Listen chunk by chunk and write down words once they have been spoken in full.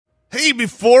Hey,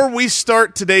 before we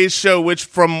start today's show, which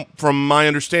from my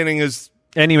understanding is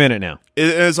any minute now,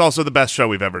 is also the best show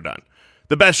we've ever done.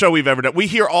 The best show we've ever done. We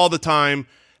hear all the time,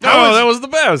 that was the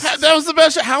best. That was the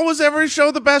best show. How was every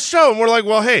show the best show? And we're like,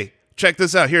 well, hey, check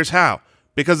this out. Here's how.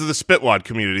 Because of the Spitwad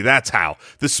community. That's how.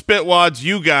 The Spitwads,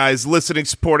 you guys listening,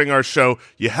 supporting our show,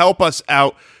 you help us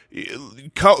out.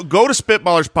 Go to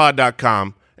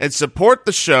spitballerspod.com and support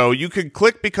the show. You can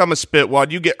click Become a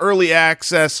Spitwad. You get early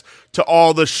access to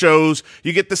all the shows.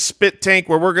 You get the Spit Tank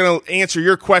where we're going to answer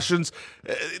your questions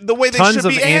the way they should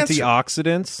be answered. Tons of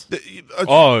antioxidants. Yes.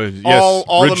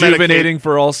 All rejuvenating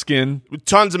for all skin.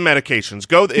 Tons of medications.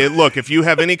 Look, if you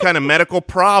have any kind of medical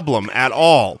problem at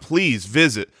all, please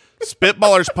visit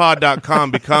spitballerspod.com.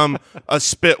 Become a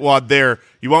Spitwad there.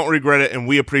 You won't regret it, and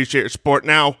we appreciate your support.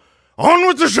 Now, on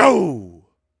with the show.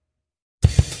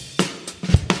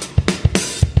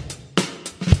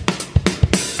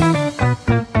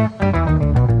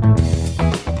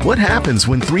 What happens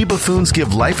when three buffoons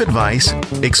give life advice,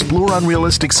 explore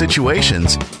unrealistic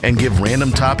situations, and give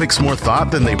random topics more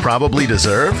thought than they probably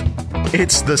deserve?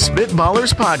 It's the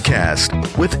Spitballers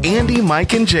Podcast with Andy,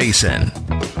 Mike, and Jason.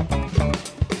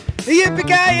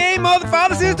 Yippee-ki-yay, mother,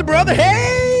 father, sister, brother,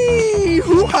 hey!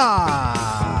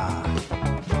 Hoo-ha!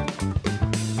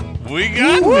 We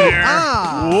got there.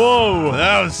 Whoa,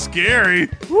 that was scary.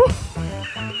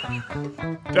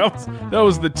 That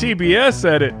was the TBS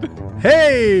edit.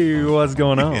 Hey, what's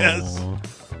going on? Yes.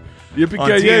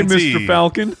 Yippee-ki-yay, Mr.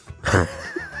 Falcon.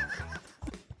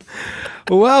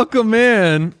 Welcome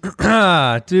in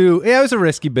to it was a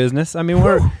risky business. I mean,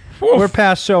 we're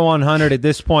past show 100 at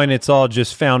this point. It's all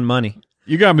just found money.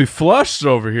 You got me flushed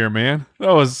over here, man.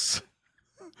 That was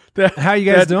How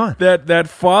you guys doing? That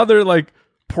father like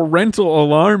parental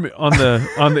alarm on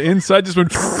the inside just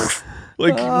went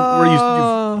like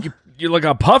where you're like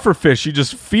a puffer fish. You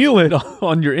just feel it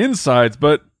on your insides,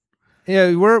 but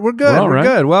yeah, we're good. We're We're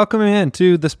good. Welcome in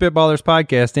to the Spitballers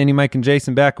Podcast. Andy, Mike, and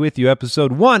Jason back with you.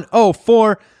 Episode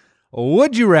 104.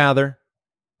 Would you rather?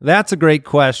 That's a great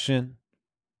question.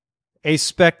 A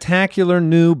spectacular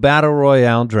new Battle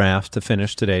Royale draft to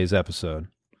finish today's episode.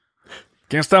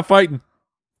 can't stop fighting.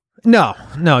 No,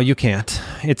 you can't.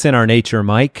 It's in our nature,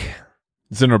 Mike.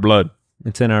 It's in our blood.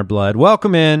 It's in our blood.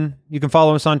 Welcome in. You can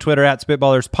follow us on Twitter at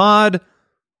SpitballersPod.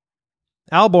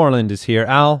 Al Borland is here.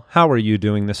 Al, how are you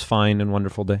doing this fine and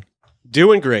wonderful day?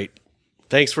 Doing great.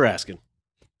 Thanks for asking.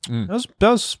 That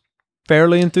was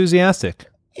fairly enthusiastic.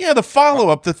 Yeah, the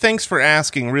follow-up, the thanks for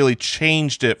asking really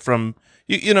changed it from,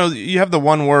 you have the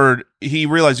one word, he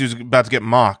realized he was about to get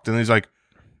mocked, and he's like,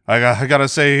 I gotta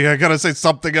say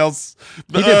something else.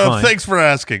 He did fine. Thanks for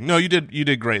asking. No, you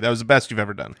did great. That was the best you've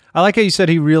ever done. I like how you said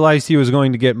he realized he was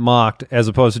going to get mocked as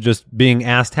opposed to just being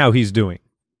asked how he's doing.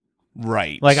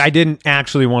 Right. Like, I didn't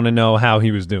actually want to know how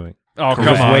he was doing. Oh, I come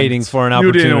was on. waiting for an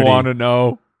opportunity. You didn't want to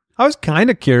know. I was kind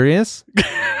of curious.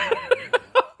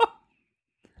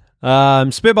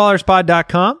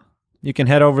 Spitballerspod.com. You can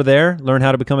head over there, learn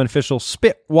how to become an official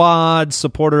Spitwad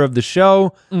supporter of the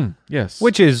show. Yes.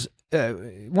 Which is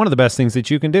one of the best things that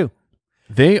you can do.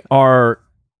 They are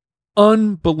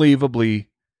unbelievably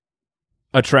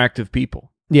attractive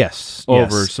people. Yes.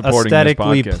 Over supporting this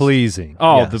aesthetically podcast. pleasing.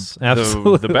 Oh, yes,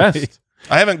 the best.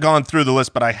 I haven't gone through the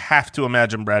list, but I have to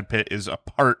imagine Brad Pitt is a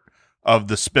part of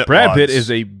the Spitwads. Brad Pitt is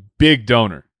a big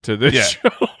donor to this show.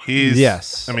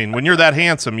 Yes. I mean, when you're that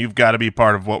handsome, you've got to be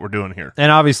part of what we're doing here. And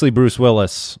obviously Bruce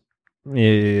Willis,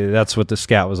 that's what the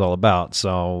scat was all about.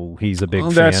 So he's a big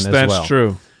fan as well. That's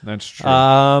true. That's true.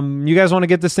 You guys want to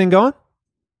get this thing going?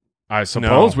 I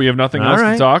suppose we have nothing else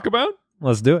to talk about.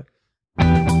 Let's do it.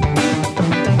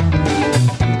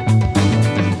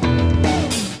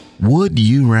 Would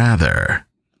you rather?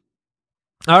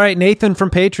 All right, Nathan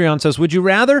from Patreon says, would you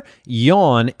rather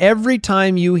yawn every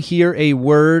time you hear a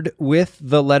word with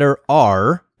the letter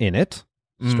R in it?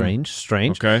 Strange.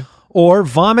 Okay. Or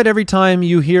vomit every time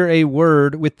you hear a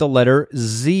word with the letter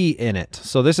Z in it.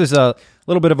 So this is a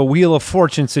little bit of a Wheel of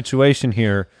Fortune situation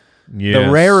here. Yes. The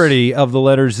rarity of the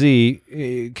letter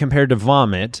Z compared to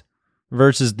vomit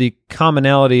versus the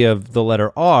commonality of the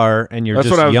letter R, and you're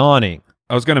just yawning.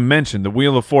 I was going to mention the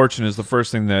Wheel of Fortune is the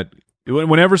first thing that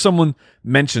whenever someone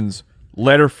mentions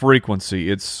letter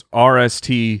frequency, it's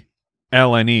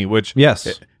RSTLNE, which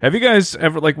yes. Have you guys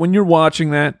ever, like, when you're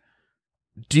watching that,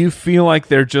 do you feel like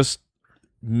they're just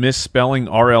misspelling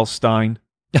R.L. Stein?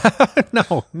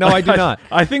 No, I do not.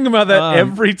 I think about that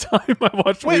every time I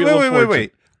watch Wheel of Fortune.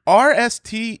 Wait.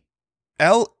 RSTLEL,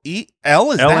 is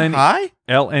that high?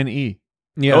 LNE.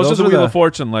 Yeah, those are the Wheel of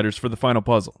Fortune letters for the final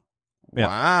puzzle. Yeah.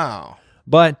 Wow.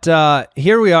 But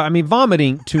here we are. I mean,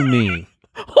 vomiting to me.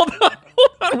 Hold on.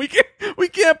 on. We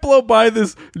can't blow by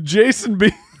this Jason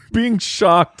being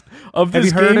shocked of Have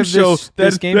this you heard game of show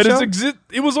this game that show?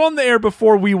 it was on the air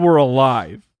before we were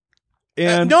alive.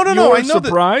 And no, you're I know that-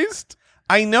 surprised?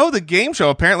 I know the game show.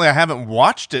 Apparently, I haven't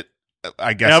watched it.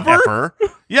 I guess Ever?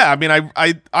 Yeah, I mean,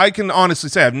 I can honestly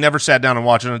say I've never sat down and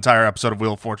watched an entire episode of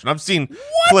Wheel of Fortune. I've seen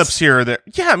clips here or there.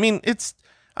 Yeah, I mean,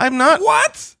 I'm not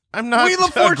Wheel of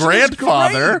a Fortune is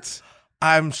grandfather. great.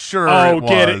 I'm sure. Oh,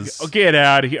 it was. get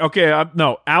out of here. Okay,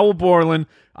 no, Owl Borland.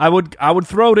 I would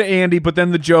throw to Andy, but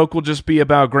then the joke will just be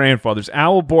about grandfathers.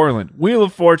 Owl Borland, Wheel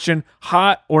of Fortune,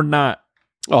 hot or not?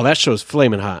 Oh, that show's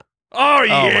flaming hot. Oh my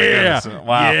yeah, goodness.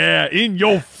 Wow. yeah, in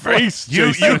your face,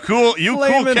 You cool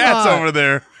Flamin' cats hot. over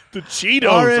there. The Cheetos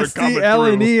are coming through.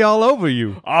 RSTLNE all over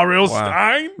you. R.L.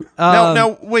 Stein.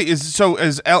 Now wait,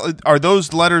 are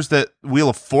those letters that Wheel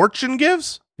of Fortune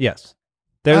gives? Yes.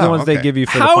 They're the Oh, ones they okay. give you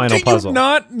for the How final do puzzle. you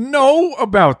not know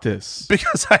about this?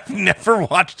 Because I've never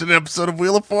watched an episode of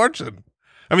Wheel of Fortune.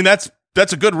 I mean, that's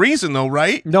a good reason, though,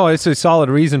 right? No, it's a solid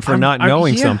reason for not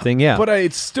knowing something. Yeah. But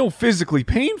it's still physically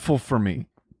painful for me.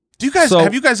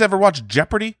 Have you guys ever watched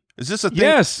Jeopardy? Is this a thing?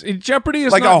 Yes, Jeopardy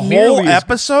is like not a whole nearly as-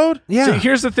 episode? yeah. See,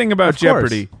 here's the thing about Of course.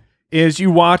 Jeopardy is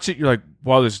you watch it, you're like,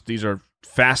 wow, these are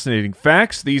fascinating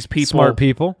facts. These people Smart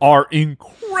people. are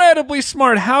incredibly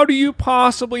smart. How do you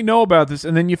possibly know about this?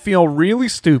 And then you feel really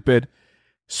stupid.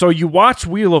 So you watch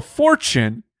Wheel of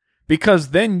Fortune because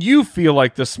then you feel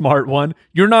like the smart one.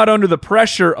 You're not under the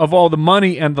pressure of all the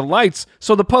money and the lights,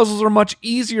 so the puzzles are much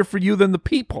easier for you than the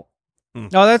people.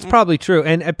 No, that's probably true.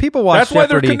 And people watch That's why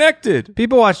Jeopardy. they're connected.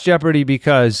 People watch Jeopardy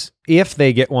because if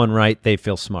they get one right, they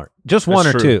feel smart. Just one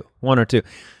That's or true. two. One or two.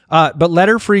 But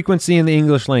letter frequency in the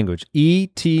English language,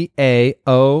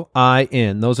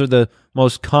 ETAOIN. Those are the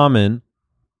most common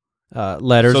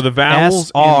letters. So the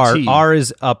vowels SR, and T. R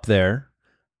is up there.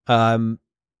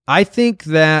 I think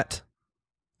that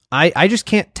I just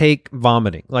can't take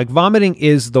vomiting. Like, vomiting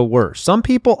is the worst. Some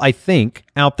people, I think,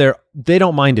 out there, they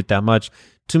don't mind it that much.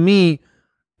 To me,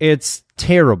 it's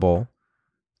terrible.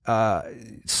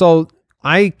 So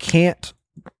I can't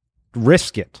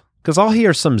risk it because I'll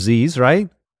hear some Z's, right?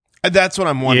 That's what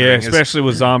I'm wondering. Yeah, is- especially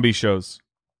with zombie shows.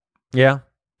 Yeah.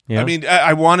 Yeah. I mean,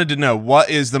 I wanted to know what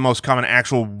is the most common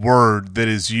actual word that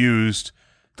is used.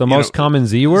 the you most know, common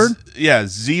Z word? Yeah,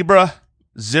 zebra,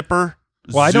 zipper.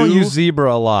 Well, I don't zoo. use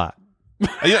zebra a lot.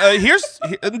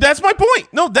 That's my point.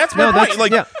 No, that's my No, point. that's-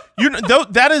 Like yeah.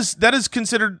 that is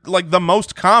considered like the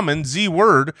most common Z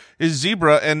word is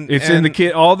zebra, and It's and,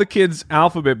 in all the kids'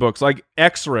 alphabet books, like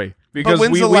X-ray, because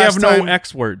when's we the have last no time-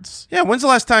 X words. Yeah, when's the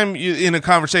last time in a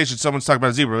conversation someone's talking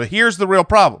about zebra? But here's the real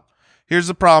problem. Here's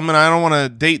the problem, and I don't want to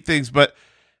date things, but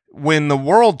when the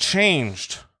world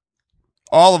changed,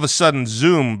 all of a sudden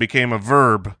Zoom became a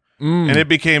verb, and it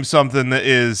became something that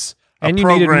is a And you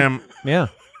needed- program Yeah.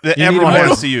 that you everyone needed-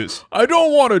 has to use. I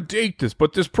don't want to date this,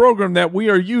 but this program that we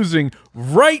are using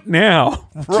right now,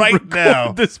 to Right record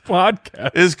now. this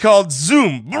podcast. Is called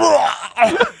Zoom.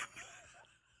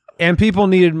 And people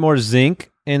needed more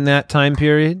zinc in that time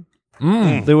period.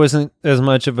 There wasn't as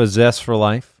much of a zest for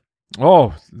life.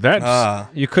 Oh, that's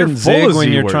You couldn't You're full zig of when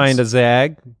Z you're words. trying to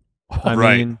zag. I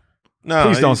right. mean, No,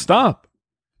 please don't stop.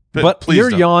 but please you're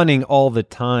don't. yawning all the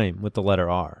time with the letter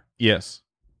R, Yes.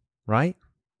 right?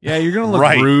 Yeah, you're gonna look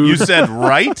Right. rude. You said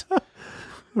right.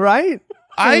 Right?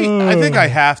 I think I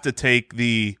have to take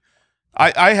the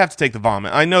I have to take the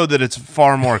vomit. I know that it's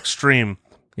far more extreme,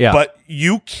 Yeah. but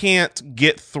you can't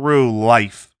get through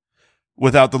life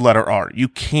without the letter R. You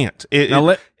can't.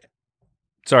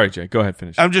 Sorry, Jay. Go ahead.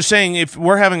 Finish. I'm just saying, if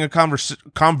we're having a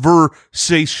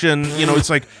conversation, it's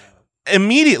like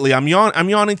immediately I'm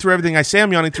yawning through everything I say.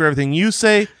 I'm yawning through everything you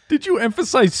say. Did you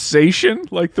emphasize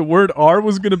sation? Like the word R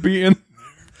was going to be in?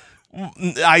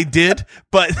 I did,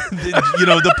 but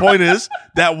the point is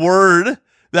that word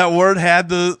had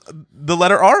the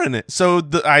letter R in it, so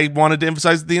I wanted to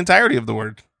emphasize the entirety of the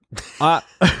word.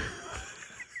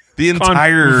 The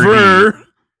entirety.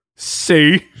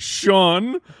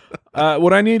 Conversation.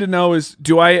 What I need to know is,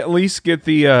 do I at least get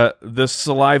the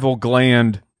salival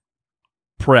gland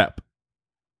prep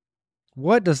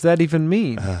What does that even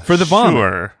mean? for the vomit?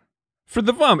 Sure. For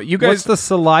the vomit, you What's guys.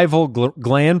 the salival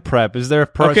gland prep? Is there a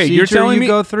procedure Okay, you're telling you me-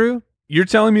 go through? You're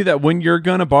telling me that when you're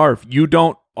gonna barf, you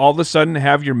don't all of a sudden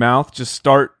have your mouth just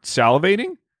start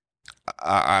salivating?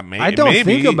 I don't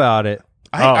think about it.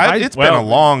 It's been a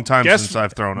long time guess- since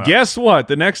I've thrown up. Guess what?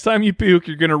 The next time you puke,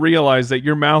 you're gonna realize that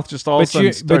your mouth just all of a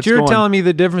sudden starts you're going. telling me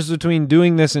the difference between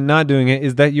doing this and not doing it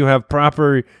is that you have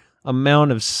proper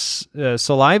amount of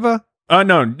saliva?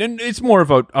 No, it's more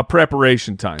of a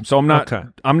preparation time. So I'm not Okay.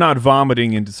 I'm not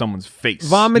vomiting into someone's face.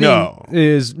 Vomiting No.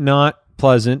 is not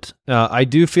pleasant. I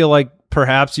do feel like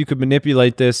perhaps you could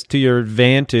manipulate this to your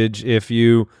advantage if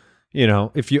you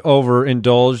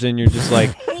overindulged and you're just like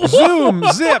zoom,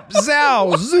 zip,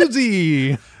 zow,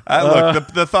 zoozy. Look,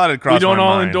 the thought had crossed We don't my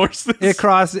all mind. endorse this.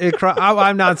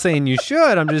 I'm not saying you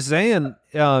should. I'm just saying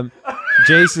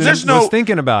Jason There's was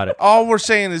thinking about it. All we're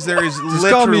saying is there is Just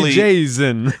call me literally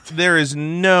Jason. there is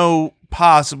no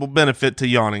possible benefit to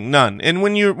yawning, none. And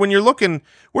when you're looking,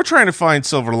 we're trying to find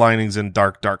silver linings in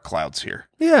dark clouds here.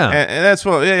 Yeah. And that's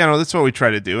what that's what we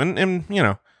try to do. And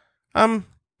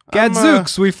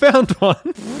Gadzooks, we found one.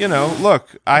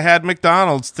 Look, I had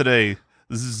McDonald's today.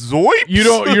 Zoips.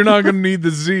 You're not going to need the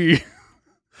Z.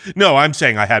 No, I'm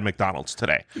saying I had McDonald's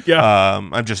today. Yeah.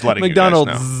 I'm just letting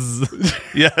McDonald's.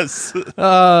 you guys know.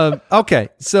 Yes. Okay,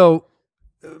 so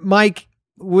Mike,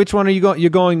 which one are you going? You're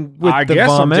going with I the guess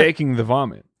vomit? I'm taking the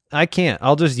vomit. I can't.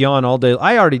 I'll just yawn all day.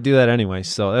 I already do that anyway,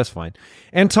 so that's fine.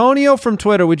 Antonio from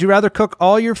Twitter, would you rather cook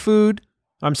all your food?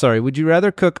 I'm sorry. Would you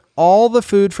rather cook all the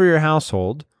food for your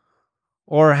household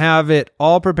or have it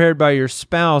all prepared by your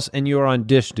spouse and you are on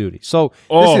dish duty? So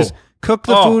this is cook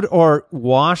the food or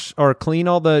wash or clean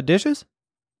all the dishes?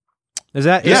 Is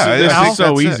that Yeah, This I think is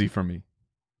so that's easy for me.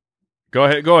 Go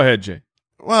ahead, Jay.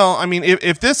 Well, I mean,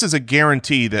 if this is a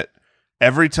guarantee that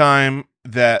every time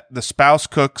that the spouse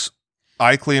cooks,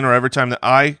 I clean, or every time that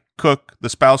I cook, the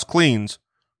spouse cleans,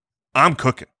 I'm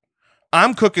cooking.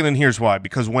 I'm cooking, and here's why.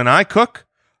 Because when I cook,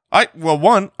 I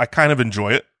kind of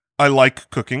enjoy it. I like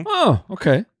cooking. Oh,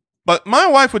 okay. But my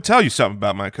wife would tell you something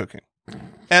about my cooking.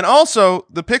 And also,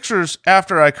 the pictures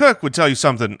after I cook would tell you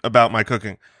something about my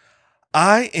cooking.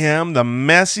 I am the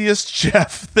messiest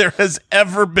chef there has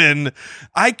ever been.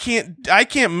 I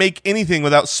can't make anything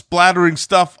without splattering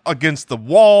stuff against the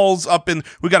walls.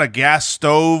 We got a gas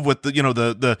stove with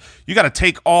the you got to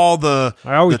take all the.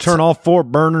 I always turn all 4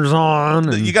 burners on.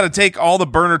 And You got to take all the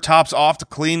burner tops off to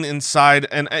clean inside,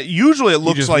 and usually it You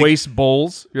looks just like waste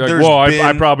bowls. You're like, there's well, I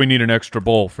been- probably need an extra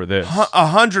bowl for this.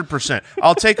 100%.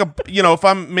 I'll take if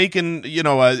I'm making a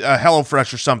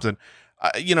HelloFresh or something.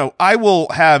 I will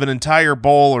have an entire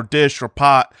bowl or dish or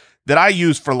pot that I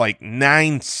use for like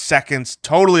 9 seconds,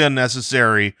 totally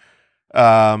unnecessary.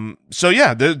 So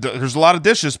yeah, there's a lot of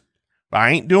dishes, but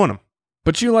I ain't doing them.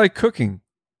 But you like cooking.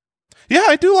 Yeah,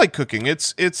 I do like cooking.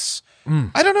 It's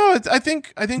I don't know. I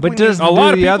think. But we does need- A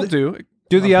lot of the people other- do.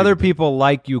 Do the other people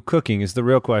like you cooking is the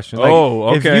real question. Like,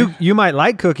 Oh, okay. If you might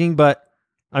like cooking, but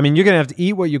I mean, you're going to have to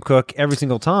eat what you cook every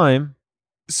single time.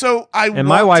 So And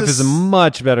my wife is a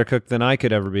much better cook than I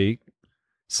could ever be.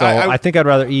 So I I think I'd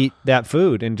rather eat that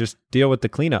food and just deal with the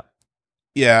cleanup.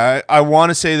 Yeah, I want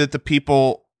to say that the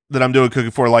people that I'm doing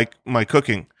cooking for like my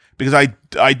cooking, because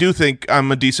I do think I'm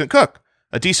a decent cook,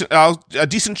 a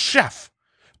decent chef.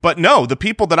 But no, the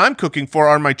people that I'm cooking for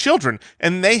are my children,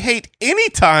 and they hate any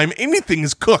time anything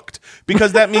is cooked,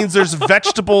 because that means there's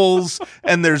vegetables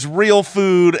and there's real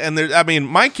food, and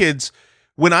my kids,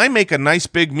 when I make a nice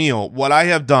big meal, what I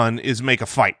have done is make a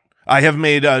fight. I have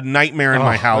made a nightmare in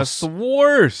my That's house. the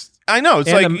worst. I know, it's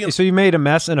And like so you made a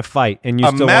mess and a fight, and you a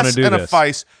still want to mess do and this.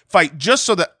 a fight just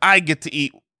so that I get to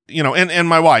eat, and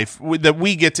my wife, that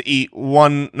we get to eat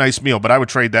one nice meal, but I would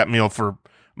trade that meal for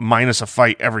minus a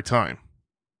fight every time.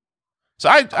 So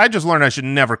I just learned I should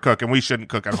never cook, and we shouldn't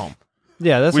cook at home.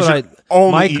 Yeah, that's We what should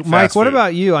only Mike, eat Mike, fast what food.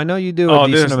 about you? I know you do a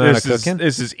decent amount of cooking.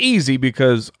 This is easy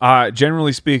because,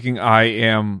 generally speaking, I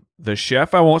am the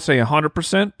chef. I won't say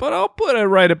 100%, but I'll put it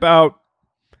right about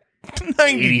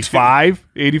 92.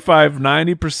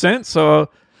 90%. So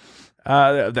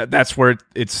that's where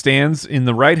it stands in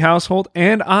the right household,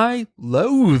 and I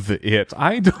loathe it.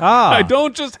 I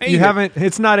don't just hate You it. haven't.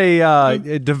 It's not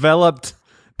a developed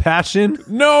passion.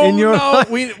 No, in your life?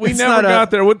 we It's never not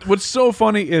got there. What's so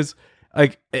funny is,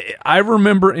 like, I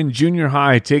remember in junior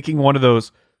high taking one of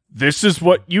those "this is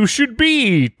what you should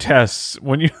be" tests.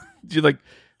 When you like,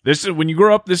 this is when you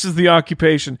grow up, this is the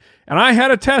occupation. And I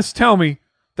had a test tell me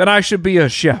that I should be a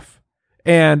chef.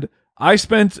 And I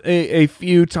spent a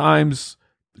few times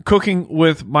cooking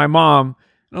with my mom,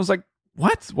 and I was like,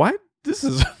 "What? Why? This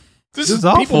is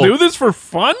awful. People do this for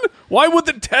fun? Why would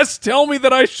the test tell me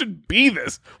that I should be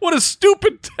this? What a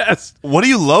stupid test!" What do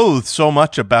you loathe so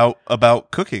much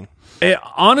about cooking?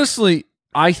 Honestly,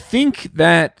 I think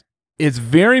that it's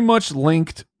very much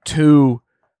linked to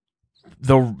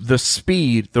the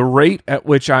speed, the rate at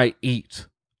which I eat.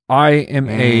 I am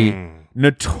a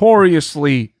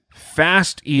notoriously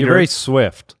fast eater. You're very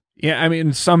swift. Yeah, I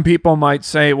mean, some people might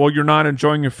say, "Well, you're not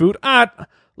enjoying your food."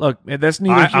 Look, that's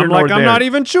neither here I'm nor like, there. I'm not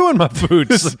even chewing my food.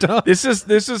 This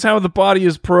is how the body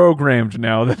is programmed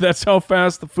now. That's how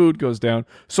fast the food goes down.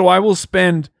 So I will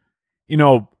spend,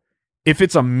 if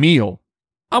it's a meal,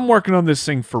 I'm working on this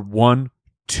thing for 1,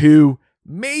 2,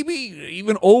 maybe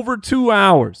even over 2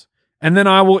 hours. And then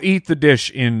I will eat the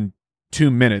dish in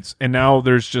 2 minutes. And now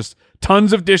there's just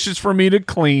tons of dishes for me to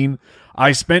clean.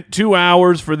 I spent 2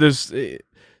 hours for this.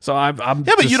 So I'm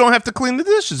but you don't have to clean the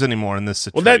dishes anymore in this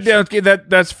situation. Well,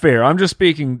 that's fair. I'm just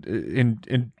speaking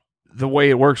in the way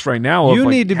it works right now. You of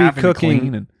need to be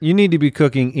cooking. You need to be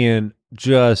cooking in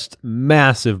just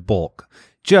massive bulk.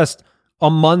 Just a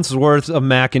month's worth of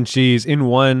mac and cheese in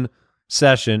one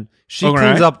session. She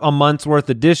cleans up a month's worth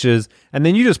of dishes, and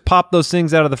then you just pop those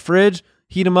things out of the fridge,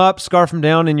 heat them up, scarf them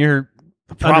down in your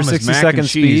under 60-second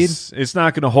speed. It's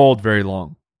not going to hold very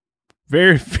long.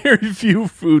 Very, very few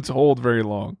foods hold very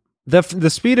long. The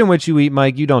speed in which you eat,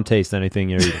 Mike, you don't taste anything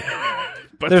you're eating.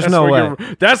 But there's no way.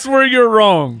 That's where you're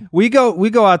wrong. We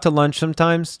go out to lunch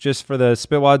sometimes, just for the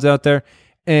spitwads out there,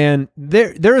 and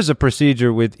there is a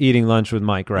procedure with eating lunch with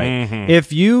Mike, right? Mm-hmm.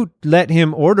 If you let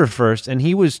him order first, and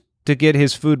he was to get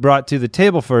his food brought to the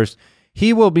table first,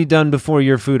 he will be done before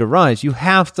your food arrives. You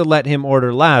have to let him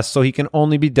order last, so he can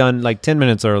only be done like 10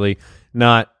 minutes early,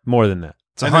 not more than that.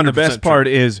 And then the best part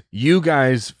is you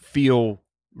guys feel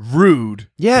rude.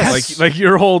 Yes. Like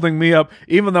you're holding me up,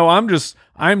 even though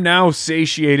I'm now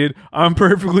satiated. I'm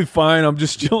perfectly fine. I'm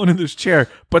just chilling in this chair.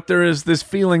 But there is this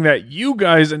feeling that you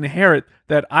guys inherit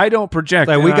that I don't project.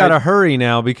 Like we got to hurry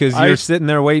now because you're sitting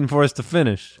there waiting for us to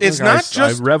finish. It's not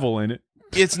just I revel in it.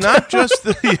 It's not just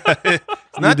just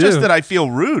that I feel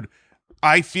rude.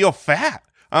 I feel fat.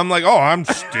 I'm like, oh, I'm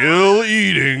still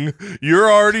eating.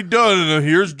 You're already done. And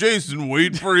here's Jason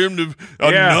waiting for him to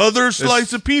another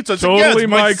slice of pizza. It's totally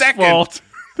my Mike's second fault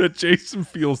that Jason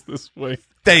feels this way.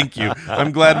 Thank you.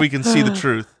 I'm glad we can see the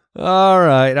truth. All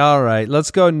right.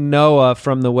 Let's go Noah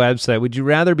from the website. Would you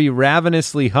rather be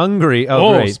ravenously hungry?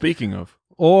 Great. Speaking of.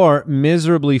 Or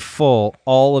miserably full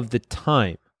all of the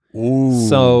time? Ooh.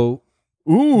 So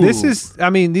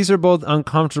these are both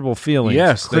uncomfortable feelings.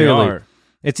 Yes, clearly. they are.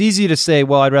 It's easy to say,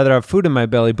 well, I'd rather have food in my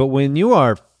belly, but when you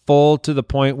are full to the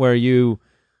point where you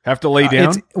have to lay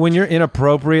down, when you're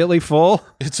inappropriately full,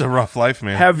 it's a rough life,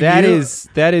 man. That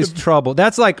is trouble.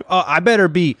 That's like,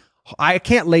 I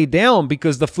can't lay down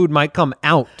because the food might come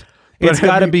out. It's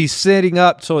got to be sitting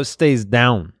up so it stays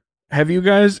down. Have you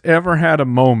guys ever had a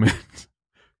moment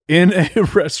in a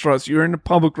restaurant? So you're in a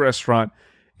public restaurant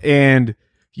and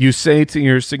you say to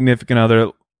your significant other,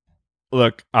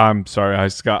 look, I'm sorry,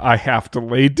 I have to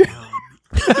lay down.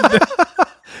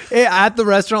 At the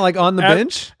restaurant, like on the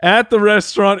bench? At the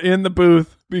restaurant in the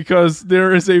booth, because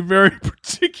there is a very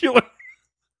particular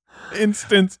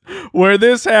instance where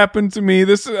this happened to me.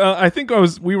 This, I think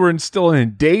we were still in a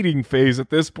dating phase at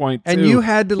this point, too, and you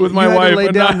had to with my wife, lay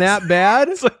down that bad?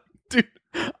 It's like, dude,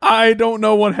 I don't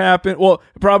know what happened. Well,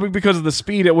 probably because of the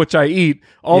speed at which I eat.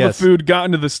 All the food got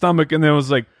into the stomach, and then it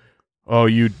was like, oh,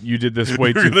 you did this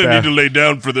way too fast. You're going to need to lay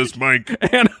down for this, Mike.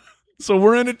 And so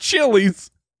we're in a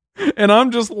Chili's, and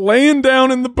I'm just laying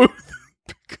down in the booth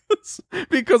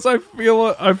because I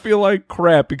feel like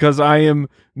crap because I am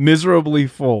miserably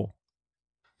full.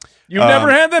 You've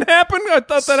never had that happen? I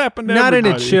thought that happened to not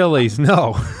everybody. in a Chili's,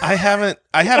 no. I haven't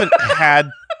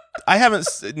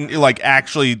like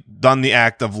actually done the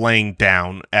act of laying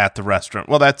down at the restaurant.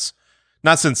 Well, that's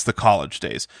not since the college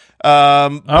days.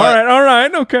 All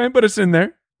right, okay, but it's in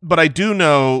there. But I do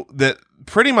know that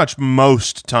pretty much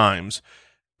most times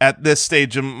at this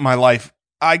stage of my life,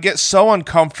 I get so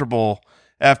uncomfortable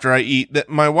after I eat that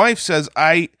my wife says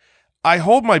I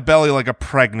hold my belly like a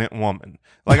pregnant woman.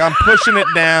 Like I'm pushing it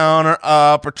down or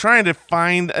up or trying to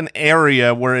find an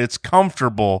area where it's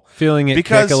comfortable. Feeling it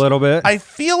kick a little bit. I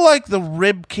feel like the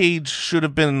rib cage should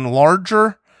have been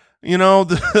larger. You know,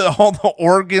 all the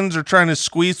organs are trying to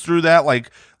squeeze through that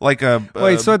like a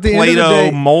so at the end of the Play-Doh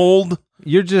day, mold.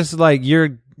 You're just like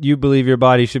you believe your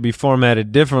body should be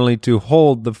formatted differently to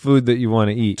hold the food that you want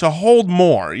to eat. To hold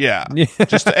more, yeah.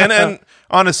 Just and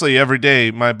honestly, every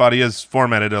day my body is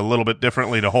formatted a little bit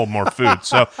differently to hold more food.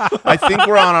 So I think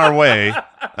we're on our way.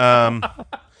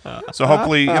 So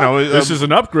hopefully, this is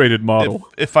an upgraded model.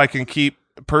 If I can keep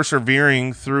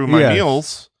persevering through my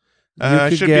meals, I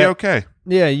should be okay.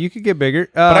 Yeah, you could get bigger.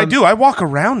 But I do. I walk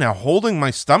around now holding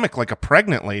my stomach like a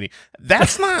pregnant lady.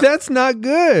 That's not. That's not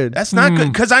good. That's not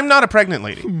good because I'm not a pregnant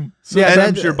lady.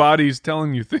 Sometimes your body's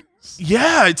telling you things.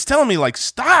 Yeah, it's telling me like,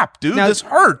 stop, dude. Now, this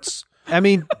hurts. I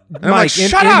mean, Mike, like,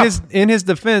 shut up. In his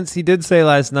defense, he did say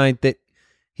last night that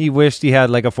he wished he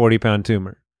had like a 40-pound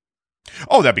tumor.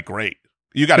 Oh, that'd be great.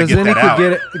 You got to get that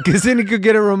out. Because then he could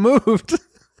get it removed.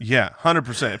 Yeah,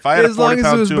 100%. If I had as a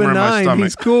 40-pound tumor in my stomach,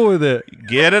 he's cool with it.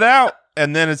 Get it out.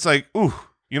 And then it's like, ooh,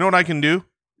 you know what I can do?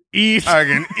 Eat. I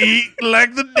can eat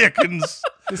like the Dickens.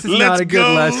 This is Let's not a good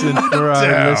go lesson for our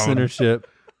down. listenership.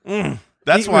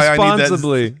 That's Eat why I need that.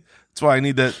 responsibly. That's why I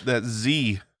need that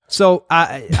Z. So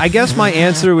I guess my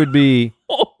answer would be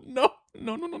Oh no.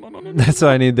 that's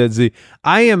why I need that Z.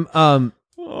 I am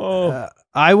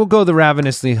I will go the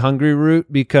ravenously hungry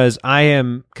route because I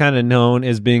am kind of known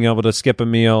as being able to skip a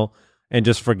meal and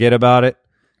just forget about it.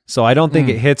 So I don't think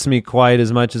it hits me quite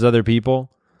as much as other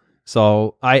people.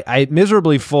 So I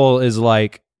miserably full is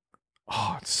like,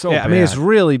 Oh, it's so yeah, bad. I mean, it's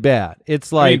really bad.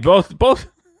 It's I mean, like both.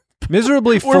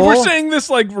 miserably full. We're saying this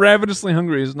like ravenously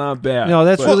hungry is not bad. No,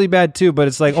 that's but- really bad too. But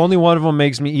it's like only one of them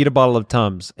makes me eat a bottle of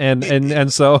Tums,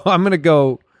 and so I'm gonna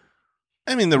go.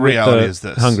 I mean, the with reality the is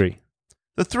this: hungry.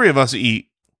 the three of us eat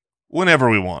whenever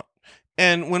we want,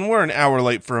 and when we're an hour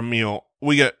late for a meal,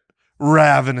 we get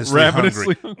ravenously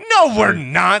Ravenously hungry. No, we're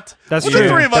not. That's well, true. The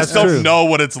three of us That's don't true. know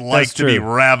what it's like That's to be true.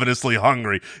 ravenously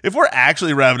hungry. If we're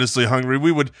actually ravenously hungry,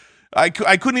 we would. I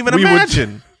couldn't even We would-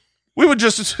 imagine. We would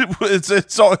just.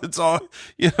 It's all.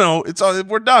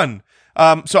 We're done.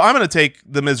 So I'm going to take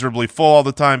the miserably full all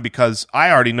the time because I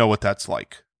already know what that's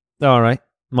like. All right,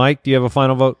 Mike, do you have a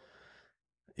final vote?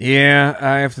 Yeah,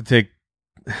 I have to take.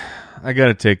 I got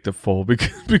to take the full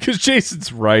because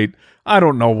Jason's right. I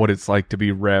don't know what it's like to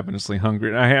be ravenously hungry.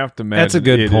 And I have to imagine That's a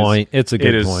good point. It's a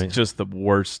good It point. is just the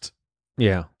worst.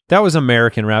 Yeah, that was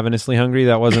American ravenously hungry.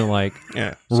 That wasn't like Yeah,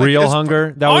 It's like, real it's-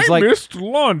 hunger. That was I like missed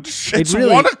lunch. It's really-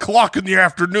 1:00 in the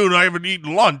afternoon. I haven't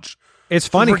eaten lunch. it's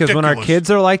funny because when our ridiculous.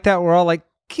 kids are like that, we're all like,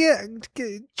 chill.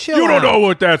 You don't out." know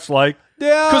what that's like.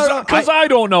 Yeah, Because I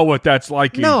don't know what that's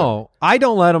like either. no, I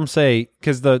don't let them say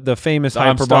because the famous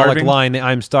I'm hyperbolic starving? line,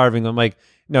 "I'm starving." I'm like,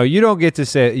 no, you don't get to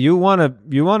say it. You want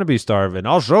to be starving.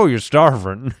 I'll show you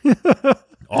starving.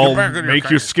 I'll back in your make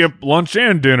car. you skip lunch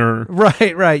and dinner.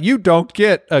 right. You don't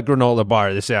get a granola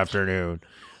bar this afternoon.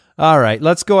 All right,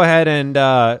 let's go ahead and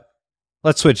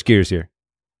let's switch gears here.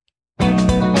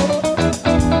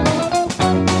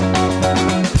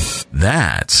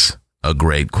 That's a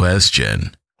great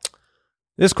question.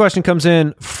 This question comes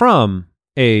in from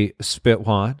a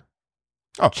spitwad.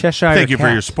 Oh, Cheshire thank you for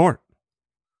Cat. your support.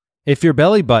 If your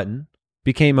belly button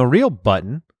became a real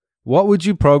button, what would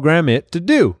you program it to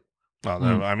do? Oh,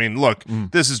 I mean, look,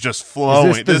 this is just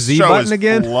flowing. Is this the Z show button is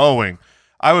again? flowing.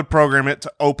 I would program it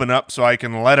to open up so I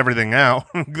can let everything out.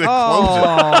 Close it.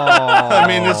 I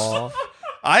mean, this.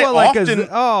 I well, like often. a,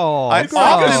 oh, I gross.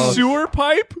 Like a Oh. sewer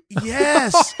pipe?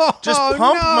 Yes, just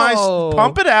Oh, no.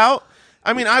 pump it out.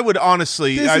 I mean, I would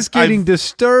honestly. This is getting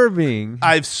disturbing.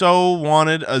 I've so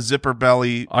wanted a zipper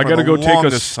belly. I for got to the go take a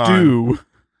longest time. stew.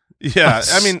 Yeah,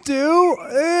 I mean, Stew? Ew.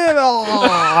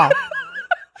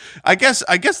 I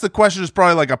guess the question is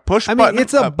probably like a push I button. mean,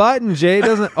 it's a button, Jay. It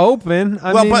doesn't open.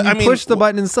 Well, but, you I mean, push the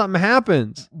button and something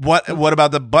happens. What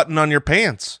about the button on your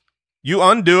pants? You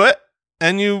undo it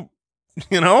and you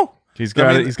know. He's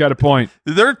got mean- it. He's got a point.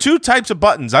 There are two types of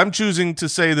buttons. I'm choosing to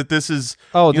say that this is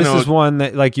Oh, you this know, is one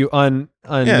that like you Yeah,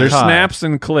 There's untie. snaps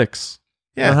and clicks.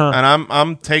 yeah, Uh-huh. and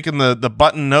I'm taking the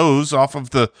button nose off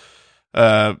of the.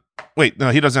 Wait, no,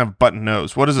 he doesn't have a button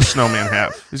nose. What does a snowman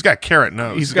have? He's got a carrot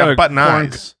nose. He's He's got got a button corn-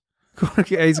 eyes.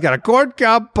 He's got a corn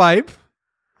cob pipe.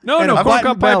 No, And no, a corn button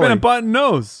cob pipe belly. and a button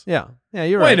nose. Yeah,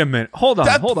 you're Wait right. a minute. Hold on.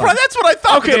 That's hold on. That's what I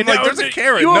thought. Okay, I'm like, now, there's a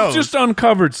carrot you nose. have just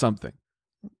uncovered something.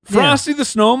 Frosty the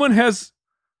Snowman has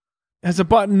a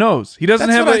button nose. He doesn't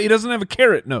That's have what he doesn't have a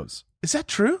carrot nose. Is that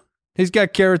true? He's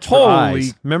got carrots for Holy-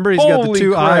 eyes. Remember, he's got the holy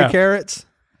two eye crap. carrots.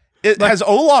 Has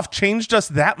Olaf changed us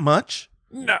that much?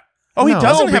 No. Oh, he No.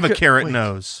 doesn't No, have a because- carrot wait.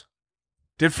 nose.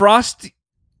 Did Frosty?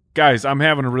 Guys, I'm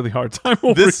having a really hard time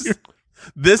over This here.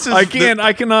 this is I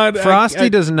cannot. Frosty I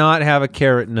does not have a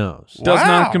carrot nose. does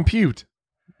Wow. not compute.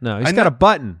 No, he's I got know- a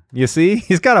button. You see,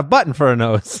 he's got a button for a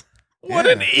nose. What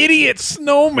an idiot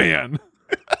snowman!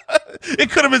 It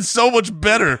could have been so much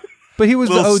better. But he was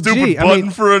the Little OG. stupid I button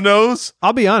mean, for a nose.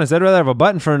 I'll be honest. I'd rather have a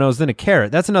button for a nose than a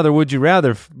carrot. That's another would you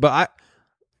rather. But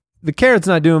the carrot's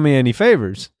not doing me any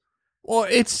favors. Well,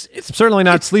 it's I'm certainly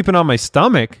not sleeping on my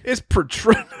stomach.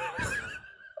 protruding.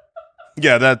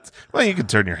 Yeah, that's well. You can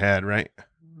turn your head, right?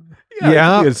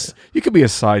 Yeah. You could be a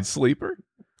side sleeper.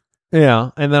 Yeah,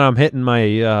 and then I'm hitting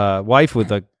my wife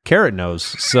with a carrot nose.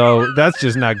 So that's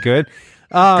just not good.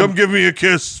 Come give me a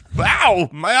kiss. Ow,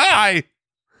 my eye.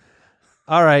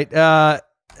 All right.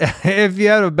 If you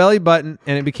had a belly button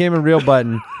and it became a real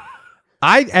button,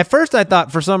 at first I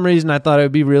thought for some reason it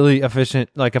would be really efficient.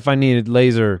 Like if I needed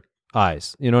laser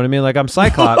eyes, you know what I mean? Like I'm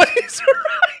Cyclops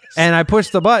and I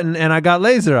pushed the button and I got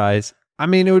laser eyes. I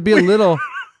mean, it would be a little.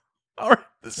 All right,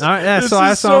 All right, yeah, this so is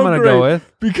that's what I'm gonna go great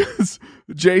with. because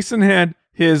Jason had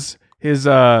his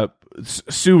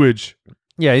sewage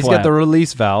Yeah, he's Flat. got the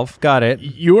release valve. Got it.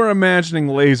 You're imagining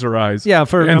laser eyes. Yeah,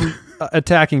 for And-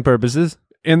 attacking purposes.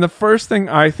 And the first thing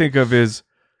I think of is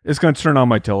it's going to turn on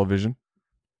my television.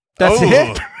 That's Oh.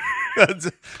 it.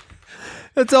 That's-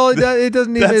 That's all it does. It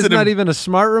doesn't even. That's It's an not im- even a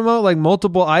smart remote. Like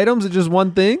multiple items. It's just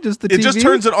one thing. Just the TV. it just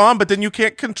turns it on, but then you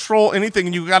can't control anything,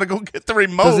 and you got to go get the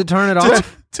remote. Does it turn it to,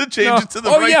 off? to change No. it to the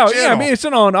oh right yeah, channel? yeah. I mean, it's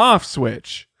an on-off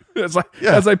switch. It's like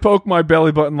Yeah. as I poke my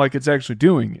belly button, like it's actually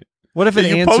doing it. What if it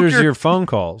You poke answers your- your phone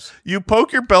calls? You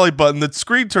poke your belly button, the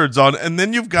screen turns on, and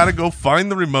then you've got to go find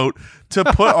the remote to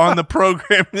put on the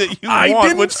program that you I want.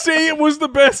 didn't Which say it was the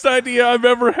best idea I've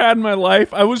ever had in my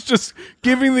life. I was just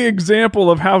giving the example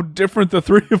of how different the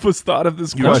three of us thought of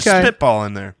this you were question. Okay.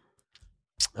 spitballing there.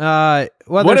 Well,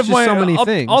 What there's if just so many I'll,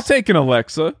 things. I'll take an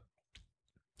Alexa.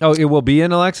 Oh, it will be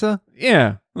in Alexa.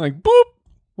 Yeah, like boop.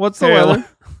 What's the Hey, weather?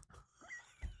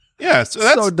 Yeah, so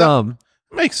that's So dumb.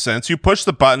 that makes sense. You push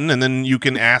the button, and then you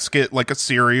can ask it like a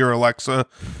Siri or Alexa,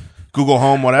 Google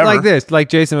Home, whatever. Like this. Like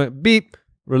Jason went beep.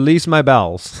 Release my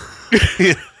bowels.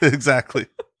 Yeah, exactly.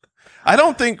 I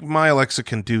don't think my Alexa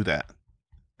can do that.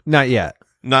 Not yet.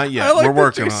 Not yet. I like We're that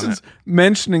working on Jason's it.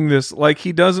 mentioning this like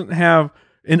he doesn't have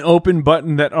an open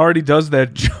button that already does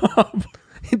that job.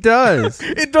 It does.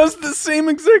 It does the same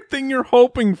exact thing you're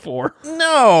hoping for.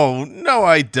 No,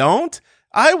 I don't.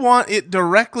 I want it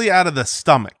directly out of the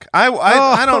stomach. I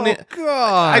don't need.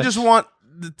 God. I just want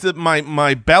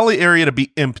my belly area to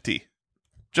be empty.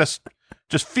 Just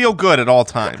feel good at all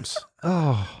times.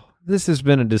 Oh, this has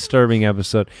been a disturbing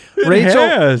episode. It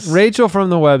has. Rachel from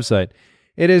the website.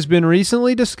 It has been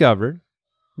recently discovered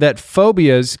that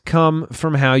phobias come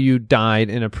from how you died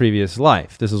in a previous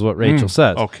life. This is what Rachel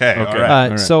says. Okay. All Okay. right. All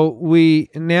right. So we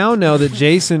now know that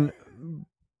Jason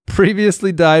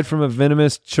previously died from a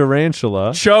venomous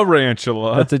tarantula.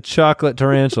 Tarantula. That's a chocolate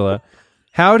tarantula.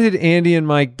 How did Andy and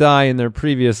Mike die in their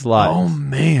previous lives? Oh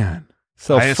man.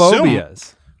 So I assume-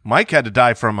 phobias. Mike had to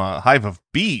die from a hive of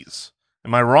bees.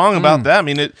 Am I wrong about that? I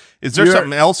mean, is there You're-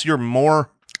 something else you're more?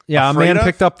 Yeah, a afraid man of?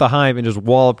 picked up the hive and just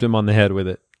walloped him on the head with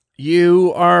it.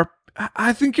 You are.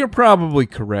 I think you're probably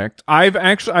correct. I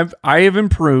have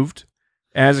improved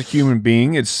as a human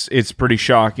being. It's pretty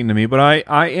shocking to me, but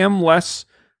I am less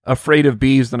afraid of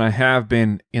bees than I have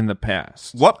been in the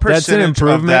past. What That's an percentage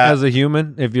improvement of that? as a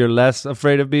human. If you're less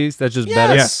afraid of bees, that's just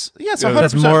better. Yes, yes, 100%.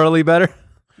 That's morally better.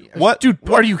 What, Dude,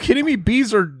 are you kidding me?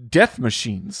 Bees are death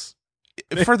machines.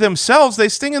 for themselves, they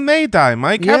sting and they die.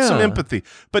 Mike, have some Yeah. empathy.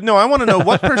 But no, I want to know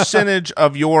what percentage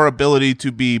of your ability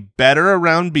to be better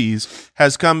around bees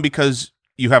has come because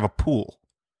you have a pool.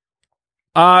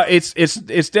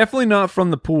 It's definitely not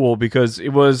from the pool because it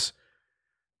was.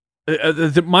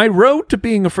 My road to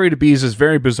being afraid of bees is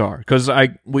very bizarre because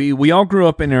we all grew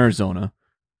up in Arizona,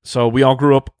 so we all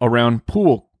grew up around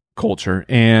pool culture,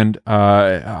 and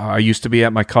I used to be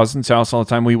at my cousin's house all the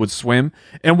time. We would swim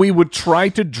and we would try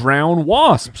to drown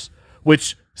wasps.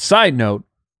 Which, side note,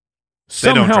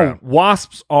 They don't somehow drown.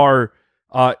 wasps are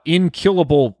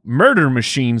inkillable murder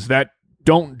machines that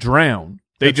don't drown.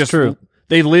 They That's just true.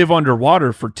 they live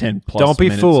underwater for 10 plus Don't be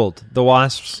minutes. fooled. The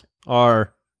wasps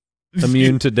are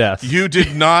immune to death. You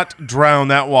did not drown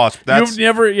that wasp. That's You've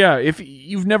never, if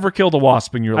you've never killed a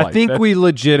wasp in your life. I think That- we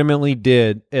legitimately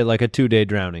did like a 2-day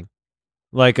drowning.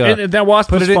 Like and that wasp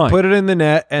put was it fine. put it in the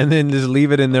net and then just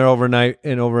leave it in there overnight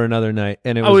and over another night,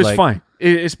 and it was, Oh, it's like, fine.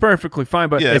 It's perfectly fine.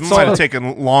 But yeah. It it's might all, have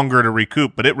taken longer to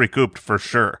recoup, but it recouped for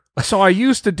sure. so I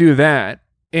used to do that,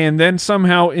 and then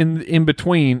somehow in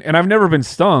between, and I've never been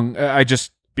stung. I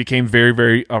just became very,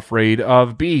 very afraid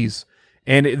of bees.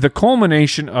 And the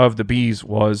culmination of the bees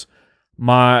was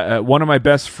my one of my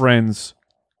best friends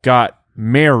got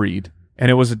married,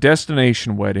 and it was a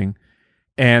destination wedding.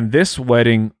 And this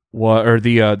wedding was, or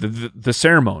the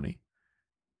ceremony,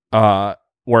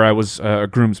 where I was a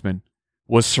groomsman,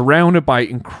 was surrounded by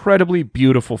incredibly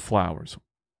beautiful flowers.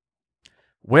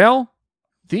 Well,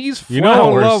 these flowers, You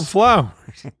know I love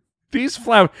flowers.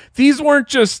 these weren't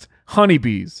just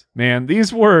honeybees, man.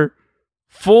 These were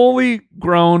fully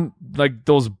grown, like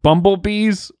those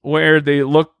bumblebees where they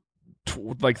look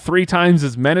like 3 times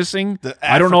as menacing. The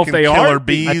I don't know if African they killer are.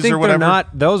 bees I think or whatever. they're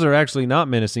not. Those are actually not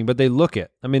menacing, but they look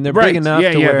it. I mean, they're Right. big enough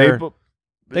Yeah, to yeah, where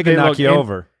they can knock look- you and-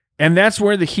 over. And that's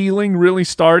where the healing really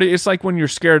started. It's like when you're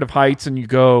scared of heights and you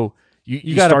go,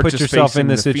 you gotta start put just yourself facing in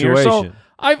this the fear. So situation.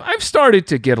 I've started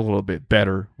to get a little bit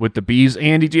better with the bees.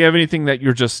 Andy, do you have anything that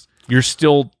you're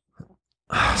still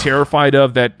terrified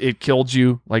of that it killed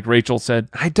you, like Rachel said?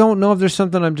 I don't know if there's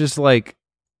something I'm just like,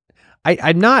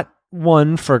 I'm not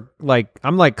one for like,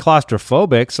 I'm like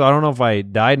claustrophobic, so I don't know if I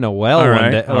died in a well All one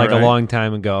right, day, all like right. a long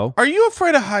time ago. Are you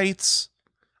afraid of heights?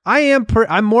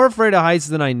 I'm more afraid of heights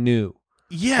than I knew.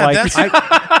 Yeah, Like, that's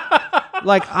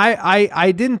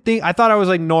I didn't think. I thought I was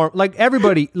like normal. Like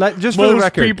everybody, just for the Most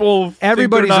record, people think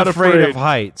everybody's they're not afraid of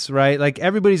heights, right? Like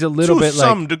everybody's a little to bit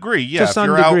some like degree. Yeah, to some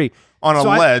if you're degree. out on a So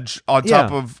ledge on yeah.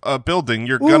 top of a building,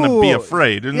 you're gonna be Ooh,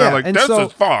 afraid, and yeah, they're like, and "This so-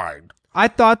 is fine." I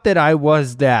thought that I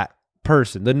was that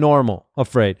person, the normal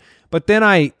afraid. But then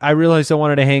I realized I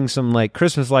wanted to hang some like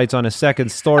Christmas lights on a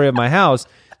second story of my house.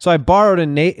 So I borrowed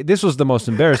this was the most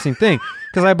embarrassing thing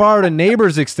because I borrowed a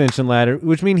neighbor's extension ladder,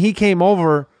 which means he came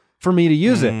over for me to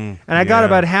use it. And I got yeah.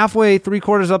 about halfway,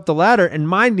 3/4 up the ladder, and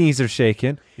my knees are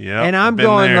shaking. Yep, and I'm been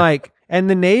going there. like, and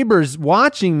the neighbor's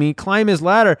watching me climb his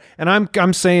ladder, and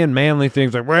I'm saying manly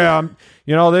things like, well,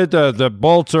 the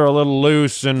bolts are a little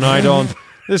loose, and I don't.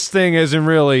 This thing isn't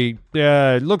really.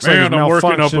 Yeah, it looks like it's I'm working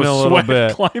up malfunctioning a a little sweat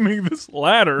bit. climbing this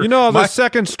ladder. The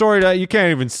second story that you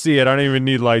can't even see it. I don't even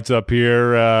need lights up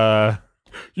here.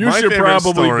 You My should favorite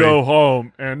probably story- go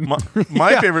home and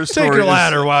My favorite story Take your is-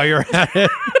 ladder while you're at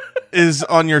it. is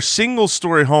on your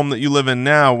single-story home that you live in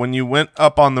now. When you went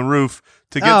up on the roof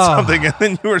to get something, and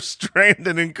then you were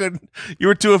stranded and couldn't. You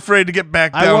were too afraid to get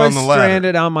back down I on was the ladder.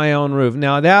 stranded on my own roof.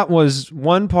 Now that was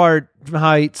 1 part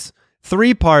heights,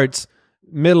 3 parts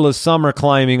middle of summer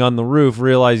climbing on the roof,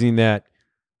 realizing that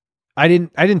I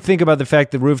didn't think about the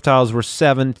fact that roof tiles were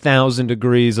 7,000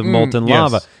 degrees of molten yes.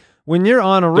 lava. When you're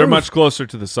on a roof they're much closer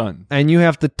to the sun. and you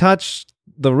have to touch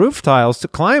the roof tiles to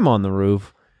climb on the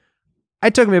roof,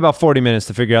 it took me about 40 minutes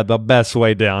to figure out the best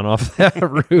way down off that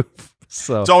roof.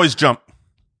 So It's always jump.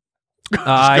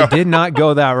 I did not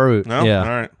go that route. No, Yeah. all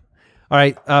right. All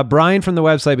right, Brian from the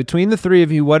website. Between the three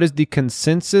of you, what is the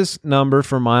consensus number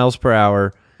for miles per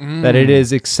hour that it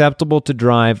is acceptable to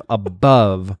drive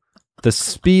above the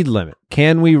speed limit?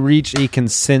 Can we reach a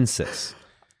consensus?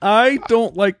 I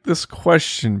don't like this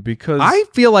question because I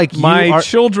feel like my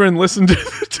children listen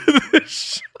to this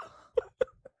show.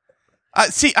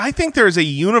 See, I think there is a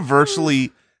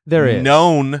universally There is.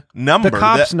 known number. The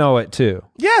cops that- know it too.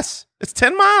 Yes, it's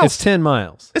 10 miles. It's 10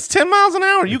 miles. It's 10 miles an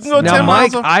hour. You can go Now, 10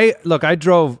 Mike, miles. I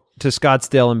drove to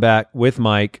Scottsdale and back with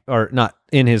Mike, or not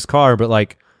in his car, but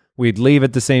like we'd leave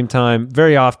at the same time.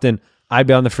 Very often, I'd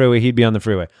be on the freeway, he'd be on the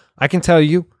freeway. I can tell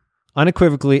you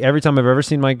unequivocally, every time I've ever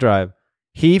seen Mike drive,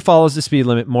 he follows the speed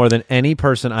limit more than any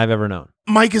person I've ever known.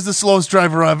 Mike is the slowest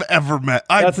driver I've ever met.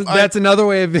 That's another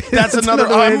way of That's another.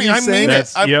 way I of mean, you I saying mean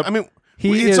it. it. Yep. I mean,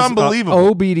 He it's is unbelievable.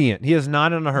 obedient. He is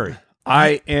not in a hurry.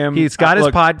 I am. He's got his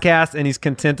look, podcast and he's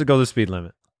content to go the speed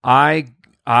limit.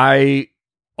 I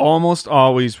almost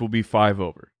always will be 5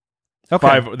 over. Okay.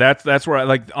 5. That's where I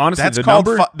like. Honestly, That's the called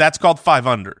number. that's called 5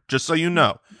 under. Just so you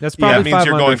know, That's that probably means 5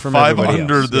 you're under going from 5 everybody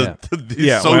under else. the, Yeah. the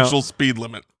Yeah, social well- speed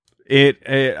limit.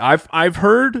 I've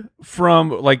heard from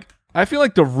like I feel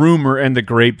like the rumor and the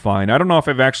grapevine. I don't know if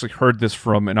I've actually heard this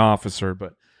from an officer,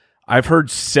 but I've heard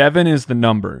 7 is the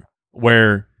number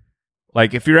where,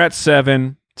 like, if you're at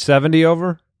 7, 70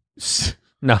 over?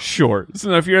 No. sure.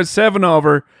 So if you're at 7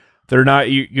 over, you're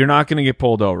not going to get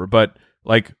pulled over. But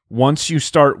like once you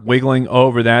start wiggling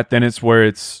over that, then it's where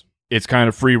it's kind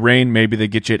of free reign. Maybe they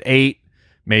get you at 8,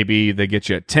 maybe they get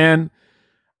you at 10,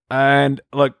 and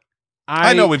look.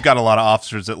 I know we've got a lot of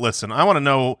officers that listen. I want to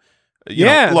know.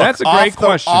 Yeah, look, that's a great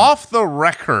question. Off the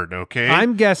record, okay?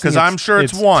 I'm guessing because I'm sure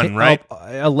it's 1, right?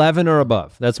 11 or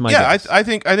above. That's my Yeah, guess. I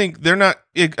think they're not.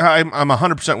 I'm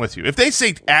 100% with you. If they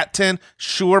say at 10,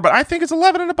 sure, but I think it's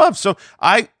 11 and above. So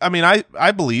I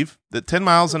believe that 10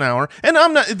 miles an hour, and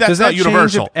I'm not. That's Does that not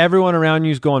universal. change if everyone around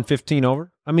you is going 15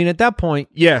 over? I mean, at that point,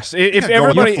 Yes, if Yeah, go with the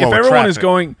everybody, flow if of everyone is traffic.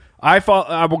 going,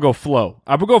 I will go flow.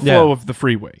 I will go flow Yeah. of the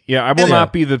freeway. Yeah, I will Yeah.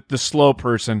 not be the slow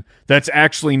person that's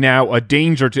actually now a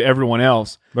danger to everyone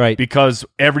else, Right. Because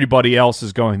everybody else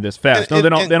is going this fast. And-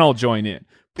 Then I'll join in.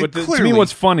 But to me, clearly-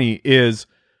 what's funny is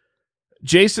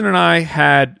Jason and I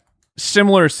had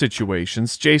similar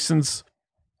situations. Jason's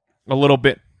a little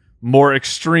bit more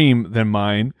extreme than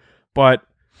mine, but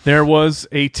there was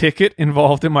a ticket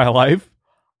involved in my life.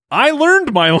 I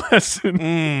learned my lesson.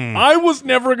 I was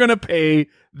never going to pay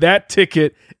that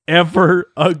ticket ever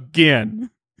again.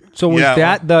 so was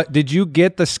Yeah. did you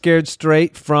get the scared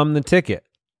straight from the ticket?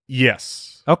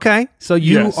 Yes. Okay. So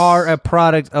you Yes. are a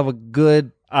product of a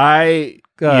good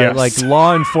Yes. like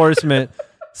law enforcement.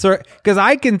 So cuz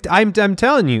I'm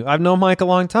telling you, I've known Mike a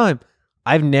long time.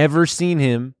 I've never seen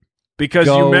him because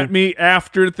go- you met me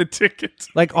after the ticket.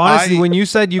 like honestly I- when you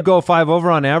said you go 5 over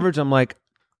on average, I'm like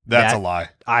That's that- a lie.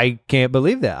 I can't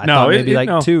believe that. I No, thought maybe like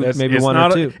no, 2, that's- maybe it's 1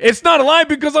 not or a- 2. It's not a lie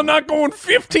because I'm not going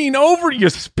 15 over, you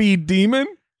speed demon.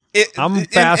 I'm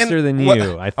faster than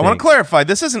you, I think. want to clarify,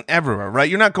 this isn't everywhere, right?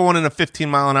 You're not going in a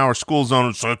 15-mile-an-hour school zone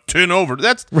and so 10 over.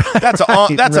 That's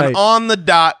an on the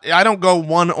dot. I don't go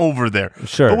 1 over there.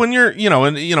 Sure. But when you're, in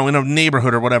a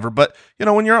neighborhood or whatever, but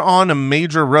when you're on a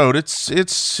major road,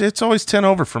 it's always 10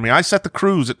 over for me. I set the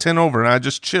cruise at 10 over and I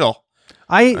just chill.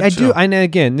 I do. And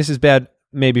again, this is bad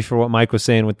maybe for what Mike was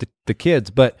saying with the kids,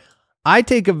 but I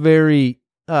take a very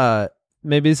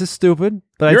maybe this is stupid,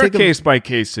 but You're I take a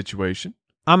case-by-case situation.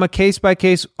 I'm a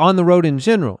case-by-case on the road in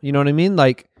general. You know what I mean?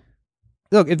 Like,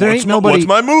 look, if there ain't nobody... What's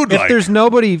my mood like? If there's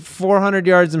nobody 400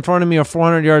 yards in front of me or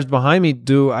 400 yards behind me,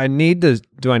 do I need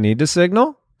to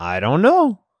signal? I don't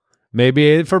know.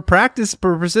 Maybe for practice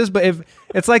purposes, but if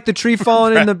it's like the tree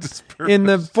falling in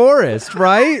the forest,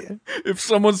 right? If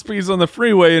someone speeds on the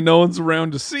freeway and no one's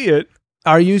around to see it,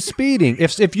 are you speeding?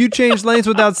 If you change lanes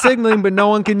without signaling, but no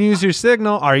one can use your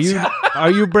signal, are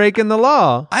you breaking the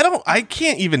law? I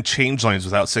can't even change lanes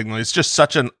without signaling. It's just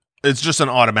an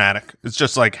automatic. It's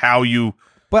just like how you.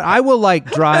 But I will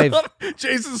drive.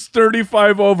 Jason's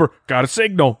 35 over. Got a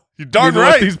signal. You darn right.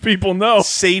 right. Let these people know.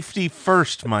 Safety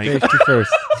first, Mike. Safety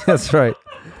first. That's right.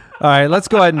 All right, let's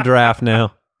go ahead and draft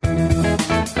now.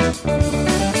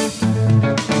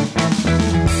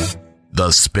 The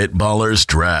Spitballers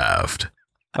Draft.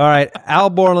 All right, Al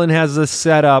Borland has us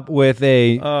set up with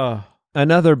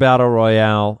another Battle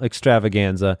Royale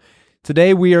extravaganza.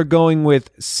 Today we are going with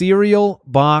cereal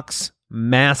box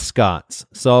mascots.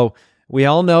 So we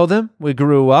all know them. We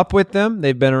grew up with them.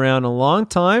 They've been around a long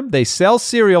time. They sell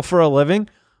cereal for a living,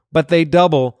 but they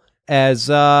double as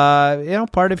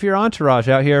part of your entourage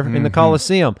out here in the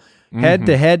Coliseum. Head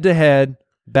to head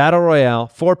Battle Royale,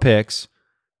 4 picks.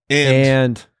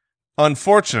 And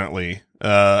unfortunately,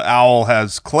 Owl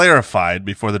has clarified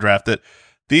before the draft that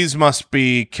these must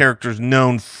be characters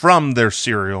known from their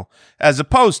cereal, as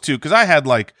opposed to, because I had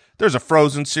there's a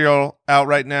Frozen cereal out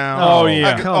right now. Oh,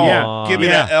 yeah. Give me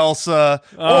that Elsa.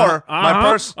 Or my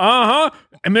person.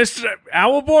 And Mr.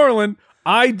 Owl Borland,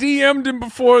 I DM'd him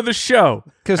before the show.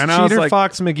 Because Cheater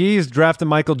Fox McGee is drafting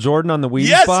Michael Jordan on the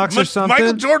Wheaties box or something?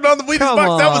 Michael Jordan on the Wheaties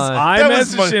box. I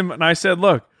messaged him and I said,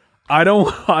 look, I don't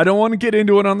want to get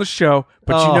into it on the show,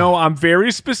 but I'm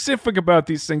very specific about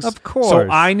these things. Of course. So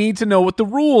I need to know what the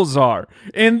rules are.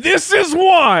 And this is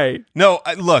why. No,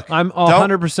 look. I'm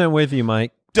 100% with you,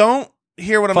 Mike. Don't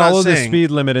hear what I'm not saying. Follow the speed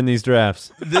limit in these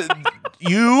drafts.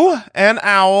 You and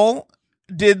Owl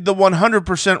did the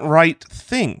 100% right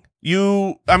thing.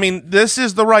 This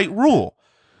is the right rule.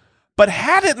 But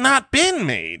had it not been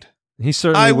made, he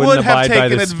certainly wouldn't abide by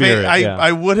the spirit.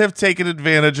 I would have taken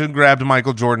advantage and grabbed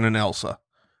Michael Jordan and Elsa.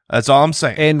 That's all I'm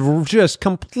saying. And just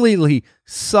completely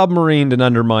submarined and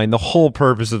undermined the whole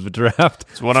purpose of the draft.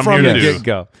 That's what I'm here to do. From the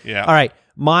get-go. Yeah. All right.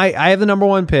 I have the number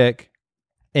 1 pick,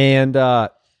 and I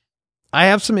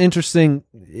have some interesting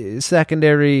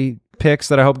secondary picks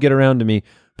that I hope get around to me.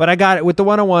 But I got it. With the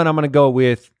 101, I'm going to go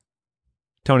with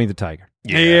Tony the Tiger.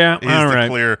 Yeah, he's all the right.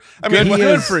 clear.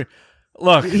 Good for you.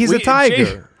 Look, he's a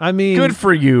tiger. Good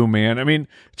for you, man.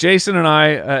 Jason and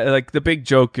I, the big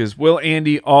joke is, will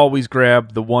Andy always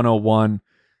grab the 101?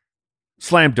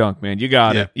 Slam dunk, man. You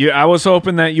got it. I was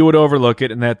hoping that you would overlook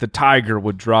it and that the Tiger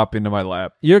would drop into my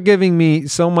lap. You're giving me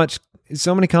so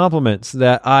many compliments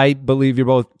that I believe you're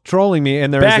both trolling me.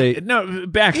 And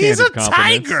backhanded He's a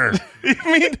compliments. tiger.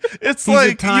 It's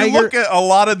like you look at a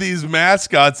lot of these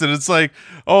mascots and it's like,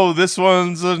 oh, this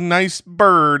one's a nice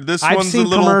bird. I've seen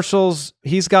commercials.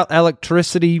 He's got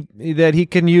electricity that he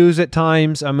can use at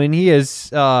times.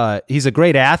 He's a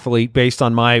great athlete based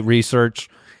on my research.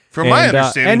 From my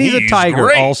understanding, and he's a tiger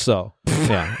great. Also.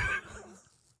 Yeah.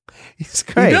 He's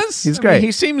great. He's great.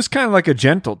 He seems kind of like a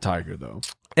gentle tiger, though.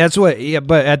 That's what. Yeah,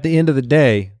 but at the end of the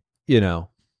day, you're a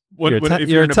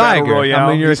tiger.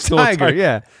 Royale, you're a tiger.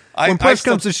 Yeah. When push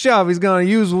comes to shove, he's going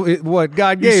to use what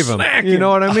God gave him. Snacking. You know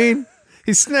what I mean?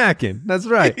 He's snacking. That's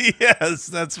right. Yes,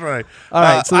 that's right. All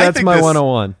right, so that's my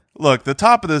 101. Look, the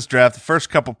top of this draft, the first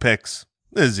couple picks,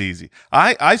 this is easy.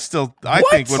 I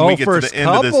think when we get to the end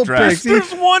of this draft,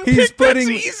 there's one pick that's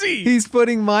easy. He's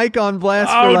putting Mike on blast.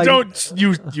 Oh, don't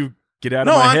you get out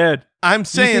of my head. I'm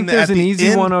saying you think that there's an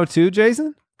easy 102,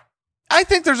 Jason? I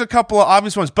think there's a couple of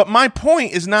obvious ones, but my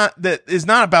point is not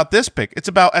about this pick. It's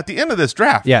about at the end of this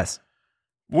draft. Yes.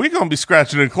 We're going to be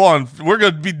scratching and clawing. We're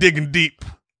going to be digging deep.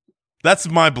 That's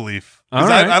my belief. All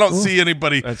right. I don't see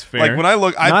anybody. That's fair. Like when I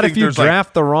look, not think if you there's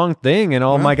draft the wrong thing and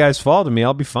all my guys fall to me.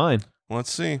 I'll be fine.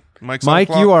 Let's see. Mike,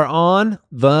 you are on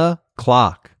the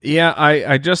clock. Yeah,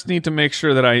 I just need to make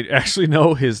sure that I actually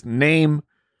know his name.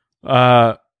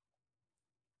 Okay,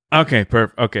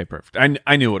 perfect.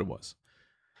 I knew what it was.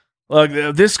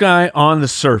 Look, this guy on the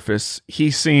surface,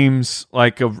 he seems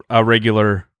like a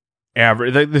regular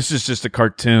average. This is just a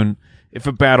cartoon. If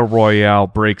a battle royale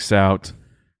breaks out,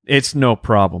 it's no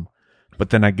problem. But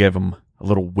then I give him a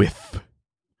little whiff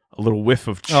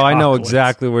of chocolate. Oh, I know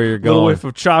exactly where you're A little going. whiff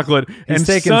of chocolate. He's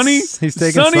taking Sonny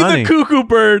Sonny. the cuckoo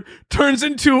bird turns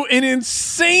into an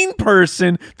insane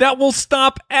person that will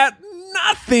stop at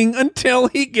nothing until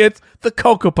he gets the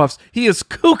Cocoa Puffs. He is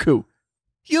cuckoo.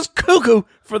 He is cuckoo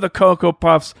for the Cocoa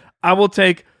Puffs. I will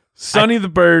take Sonny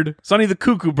the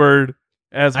cuckoo bird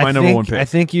as my number one pick. I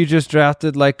think you just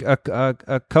drafted like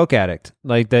a coke addict,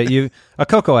 like a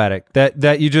cocoa addict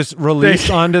that you just release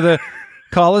onto the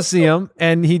Coliseum,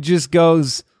 and he just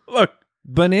goes Look,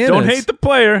 bananas. don't hate the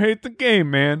player, hate the game,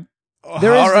 man.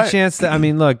 There is All right. the chance that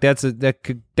look,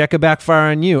 that could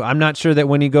backfire on you. I'm not sure that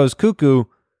when he goes cuckoo,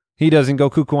 he doesn't go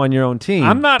cuckoo on your own team.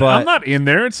 I'm not but in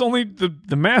there. It's only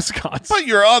the mascots. But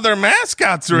your other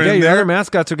mascots are yeah, in your there. other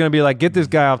mascots are going to be like, get this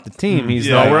guy off the team. He's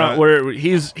Yeah. like,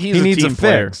 He's he a needs team a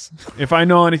player. fix. If I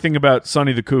know anything about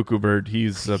Sonny the cuckoo bird,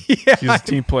 he's a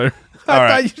team player. I All right.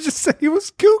 thought you just said he was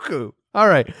cuckoo. All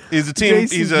right, He's a team.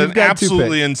 Jason, he's you've an got two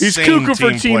absolutely picks. insane He's cuckoo for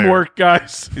team teamwork,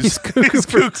 guys. He's cuckoo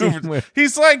for teamwork.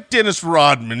 He's like Dennis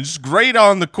Rodman. He's great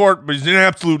on the court, but he's an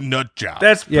absolute nut job.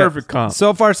 That's Yeah. perfect comp.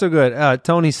 So far, so good.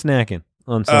 Tony's snacking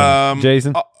on something.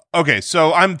 Jason? Okay,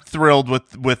 so I'm thrilled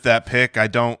with that pick. I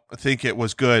don't think it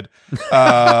was good,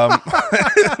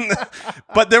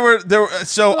 but there were.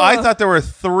 So I thought there were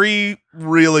three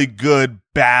really good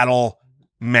battle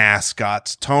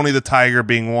mascots. Tony the Tiger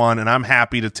being one, and I'm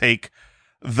happy to take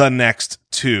the next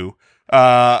two.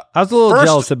 I was a little first-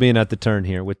 jealous of being at the turn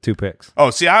here with two picks. Oh,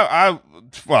 see, I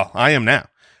am now.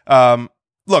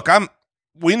 Look,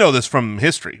 we know this from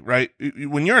history, right?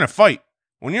 When you're in a fight,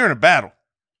 when you're in a battle,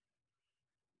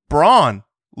 Braun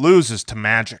loses to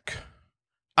magic.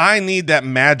 I need that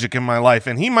magic in my life,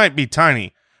 and he might be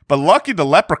tiny, but Lucky the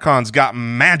Leprechaun's got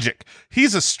magic.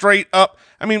 He's a straight up.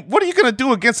 I mean, what are you going to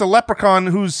do against a leprechaun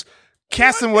who's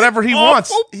casting whatever he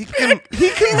wants? He can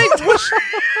make wish.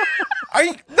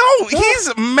 No,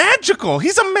 he's magical.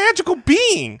 He's a magical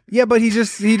being. Yeah, but he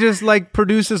just like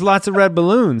produces lots of red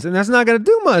balloons, and that's not going to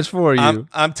do much for you.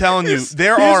 I'm telling you,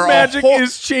 there His are magic a whole,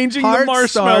 is changing the heart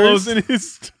marshmallows stars. in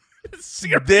his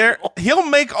cereal. there. He'll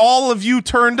make all of you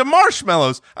turn to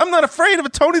marshmallows. I'm not afraid of a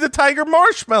Tony the Tiger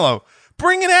marshmallow.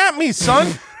 Bring it at me,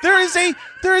 son. There is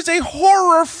a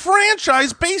horror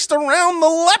franchise based around the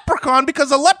leprechaun because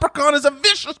the leprechaun is a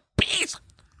vicious beast.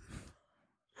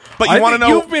 But you want to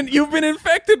know? You've been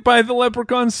infected by the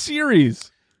Leprechaun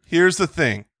series. Here's the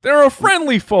thing. They're a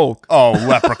friendly folk. Oh,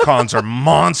 leprechauns are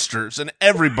monsters, and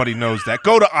everybody knows that.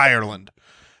 Go to Ireland.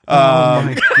 Oh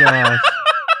my gosh.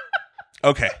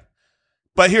 Okay,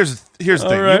 but here's the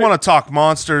thing. right. You want to talk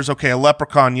monsters? Okay, a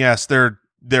leprechaun. Yes, they're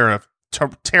a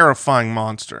terrifying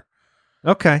monster.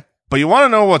 Okay. But you want to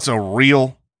know what's a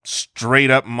real, straight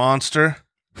up monster?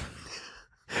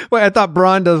 Wait, I thought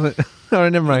Braun doesn't. Oh,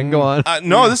 never mind. Go on.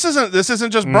 No, this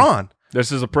isn't just Braun.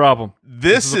 This is a problem.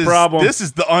 This is a problem. This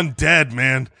is the undead,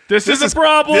 man. This is a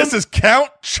problem. This is Count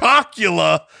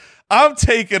Chocula. I'm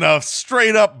taking a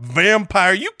straight up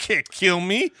vampire. You can't kill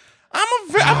me.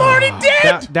 I'm already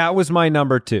dead. That was my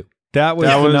number two. That was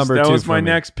the number two. That was for my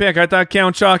me. next pick. I thought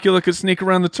Count Chocula could sneak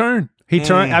around the turn. He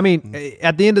turned. I mean,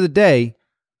 at the end of the day,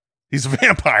 He's a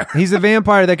vampire. he's a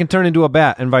vampire that can turn into a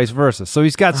bat and vice versa. So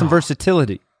he's got some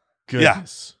versatility.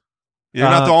 Goodness. You're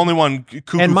not the only one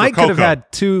cuckoo And Mike for could have Coco.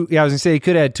 had two. Yeah, I was gonna say he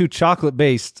could have had two chocolate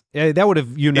based. That would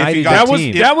have united got-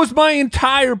 the That team. was my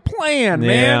entire plan,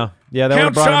 man. Yeah, that would have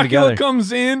Count brought them together. Chocula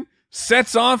comes in,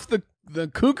 sets off the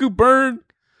cuckoo bird.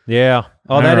 Yeah.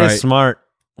 Oh, that All is right. smart.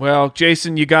 Well,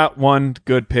 Jason, you got one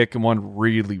good pick and one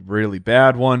really, really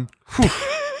bad one.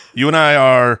 You and I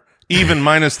are even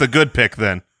minus the good pick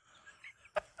then.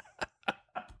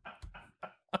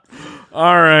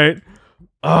 All right.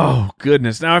 Oh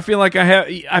goodness! Now I feel like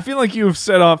you have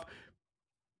set off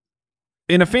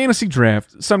in a fantasy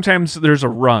draft. Sometimes there's a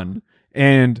run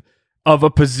and of a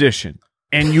position,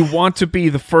 and you want to be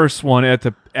the first one at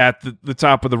the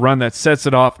top of the run that sets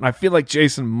it off. And I feel like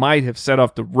Jason might have set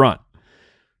off the run,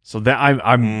 so that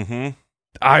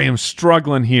I am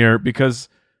struggling here because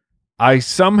I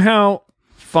somehow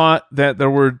thought that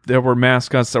there were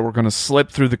mascots that were going to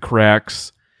slip through the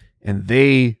cracks, and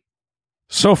they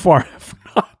so far have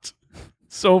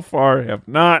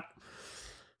not.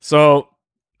 So,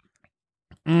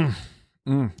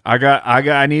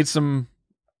 I need some.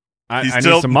 I need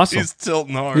some muscle. He's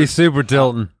tilting hard. He's super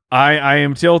tilting. I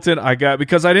am tilted.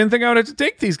 Because I didn't think I would have to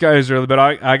take these guys early, but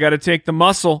I got to take the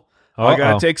muscle. I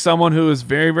got Uh-oh. to take someone who is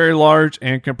very, very large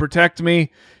and can protect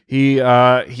me. He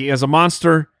has a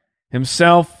monster,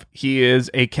 himself. He is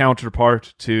a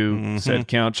counterpart to said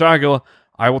Count Chocula.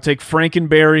 I will take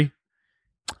Frankenberry,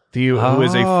 who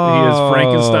is he is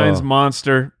Frankenstein's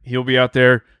monster. He'll be out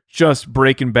there just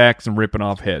breaking backs and ripping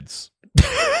off heads.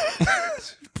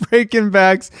 Breaking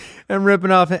backs and ripping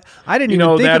off. I didn't even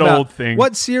think that about old thing.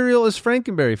 What cereal is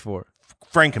Frankenberry for?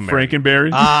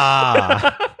 Frankenberry.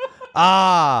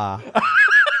 Ah.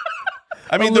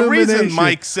 I mean, the reason Illumination.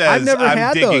 Mike says I've never I'm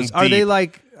had digging those. Are they deep-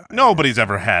 like? Nobody's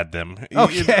ever had them.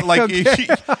 Okay, okay.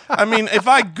 I mean, if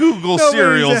I Google Nobody's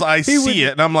cereals, a- I he see would-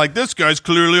 it, and I'm like, this guy's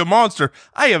clearly a monster.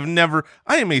 I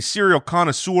am a cereal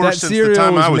connoisseur That since the cereal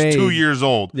time was I was made. 2 years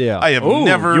old. Yeah. I have Ooh,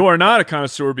 never. You are not a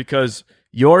connoisseur because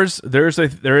there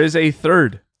is a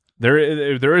third.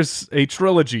 There is a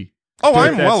trilogy. Oh, to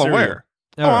I'm that well cereal. aware.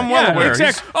 All Oh, right. I'm well aware.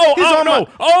 Exactly. He's on no.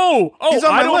 my- he's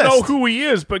on I my don't know list. who he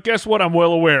is, but guess what? I'm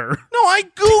well aware. No, I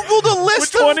Googled a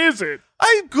list Which of. one is it?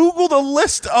 I Googled a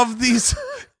list of these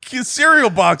cereal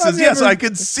boxes. I've Yes, never- I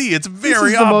can see. It's This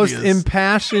very is the obvious. most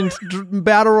impassioned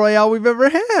battle royale we've ever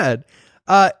had.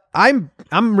 I'm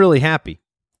really happy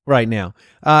right now.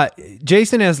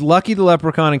 Jason has Lucky the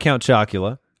Leprechaun and Count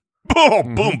Chocula.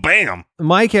 Boom, boom, bam.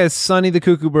 Mike has Sonny the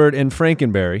Cuckoo Bird and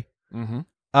Frankenberry. Mm-hmm.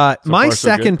 My far, so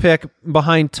second pick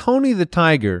behind Tony the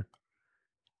Tiger,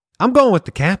 I'm going with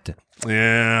the captain.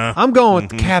 Yeah. I'm going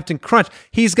with Captain Crunch.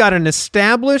 He's got an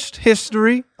established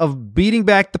history of beating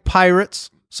back the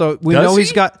pirates. So we Does know he?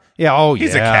 he's got He's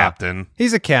a captain.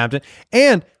 He's a captain.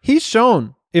 And he's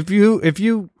shown if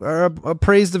you are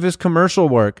appraised of his commercial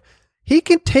work, he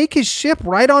can take his ship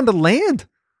right onto land.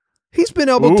 He's been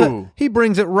able to Ooh. he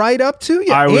brings it right up to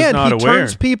you. I was and not he aware.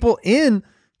 turns people in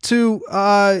to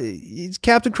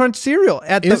Captain Crunch cereal.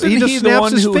 Isn't he just the snaps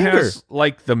one his who finger. has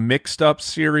like the mixed up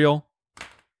cereal?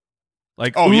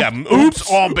 Like Oh, yeah. Oops,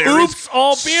 all berries. Oops,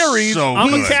 all berries. So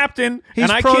I'm good. a captain, He's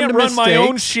and I prone can't to run my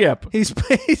own mistakes. ship. He's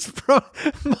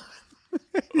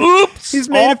Oops, he's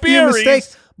made all a few berries.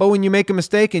 mistakes. But when you make a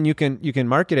mistake and you can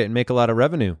market it and make a lot of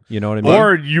revenue, you know what I mean?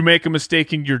 Or you make a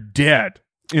mistake and you're dead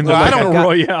in the Well, I Battle don't-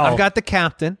 Royale. I've got the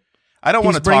captain. I don't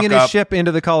want He's to talk bringing his up. ship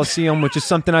into the Coliseum, which is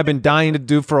something I've been dying to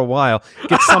do for a while.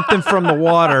 Get something from the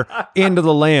water into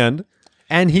the land,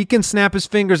 and he can snap his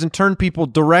fingers and turn people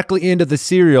directly into the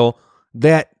cereal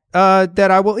that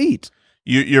I will eat.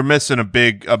 You're missing a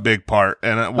big part.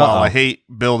 And while Uh-oh. I hate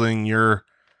building your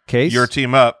Case?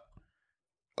 team up,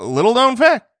 little known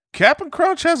fact: Captain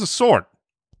Crunch has a sword.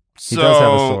 He does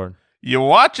have a sword. You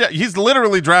watch it. He's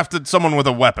literally drafted someone with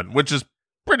a weapon, which is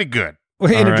pretty good.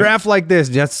 In All a right. draft like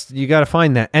this, you got to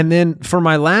find that. And then for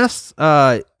my last,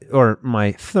 or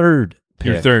my third pick,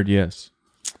 Your third, yes.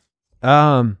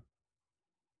 man,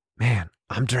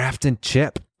 I'm drafting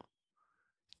Chip.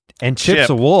 And Chip's Chip.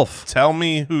 a wolf. Tell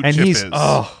me who And Chip he's is.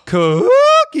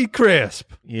 Cookie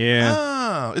Crisp. Yeah.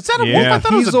 Oh, is that a Yeah. wolf? I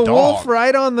thought He's it was a, dog. wolf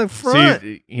right on the front.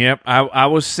 See, yep. I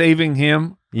was saving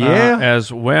him. Yeah.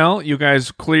 As well. You guys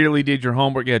clearly did your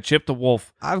homework. Yeah, Chip the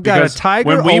Wolf. I've got Because a tiger,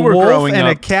 when we a were wolf, growing and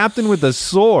a up, captain with a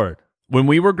sword. When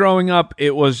we were growing up,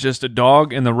 it was just a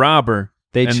dog and the robber.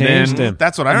 They and changed then, him.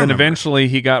 That's what I And then remember. eventually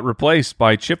he got replaced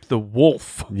by Chip the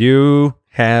Wolf. You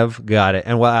have got it.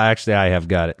 And well, actually, I have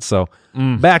got it. So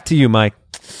back to you, Mike.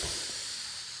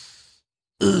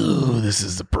 Ooh, this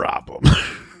is the problem.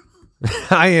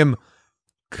 I am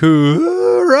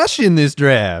crushing this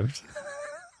draft.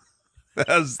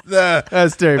 That's the.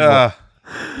 That's terrible.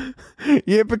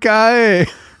 Yippee-ki-yay.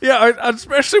 Yeah,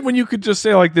 especially when you could just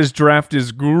say like this draft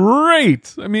is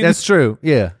great. I mean, That's true.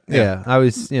 Yeah. I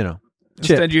was, Chip.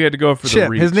 instead you had to go for the Chip.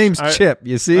 reach. His name's Chip.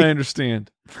 You see? I understand.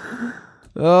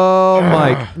 Oh,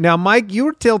 Mike. Now, Mike, you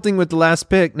were tilting with the last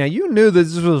pick. Now, you knew that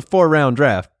this was a 4-round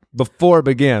draft before it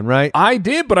began, right? I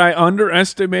did, but I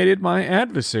underestimated my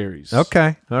adversaries.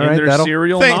 Okay. All and right. their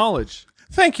serial knowledge.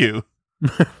 Thank you.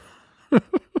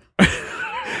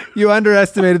 You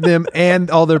underestimated them,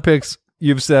 and all their picks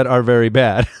you've said are very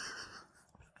bad.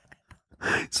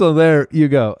 So there you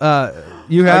go.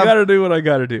 You have. I got to do what I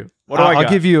got to do. What do I I'll got?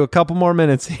 give you a couple more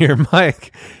minutes here,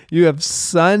 Mike. You have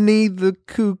Sonny the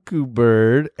Cuckoo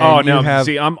Bird. And Oh, you no. have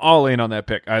See, I'm all in on that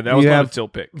pick. That was You not have- a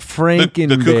tilt pick. Frankenberry.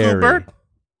 The cuckoo bird?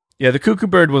 Yeah, the cuckoo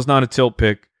bird was not a tilt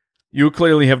pick. You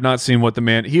clearly have not seen what the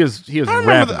man. He is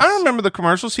ravenous. I remember the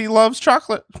commercials. He loves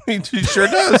chocolate. He sure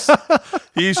does.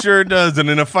 He sure does. And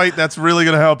in a fight, that's really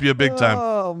going to help you big time.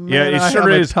 Oh man, Yeah, I it sure have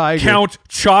a is. tiger. Count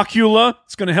Chocula.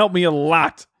 It's going to help me a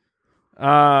lot.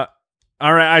 All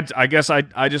right. I guess I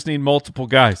just need multiple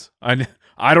guys. I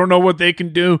I don't know what they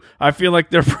can do. I feel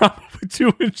like they're probably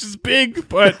 2 inches big,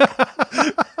 but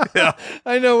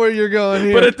I know where you're going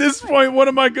here. but at this point, what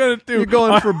am I going to do? You're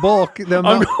going for bulk, the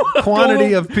amount,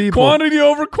 quantity of people. Quantity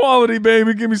over quality,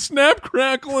 baby. Give me Snap,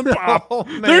 Crackle, and Pop. Oh,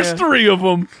 man. There's 3 of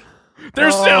them.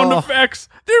 There's sound effects.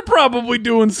 They're probably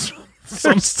doing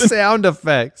something. Sound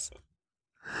effects.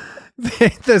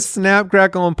 The Snap,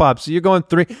 Crackle, and Pop. So you're going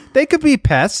 3. They could be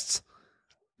pests.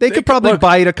 They could probably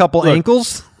bite a couple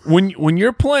ankles. When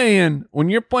you're playing an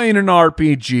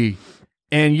RPG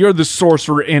and you're the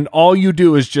sorcerer and all you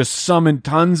do is just summon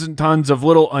tons and tons of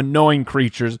little annoying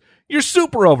creatures, you're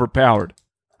super overpowered.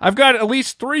 I've got at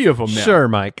least 3 of them now. Sure,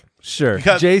 Mike. Sure. You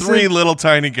got Jason, 3 little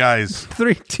tiny guys.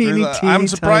 3 teeny. I'm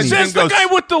surprised tiny. That's the guy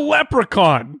with the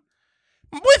leprechaun.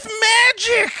 With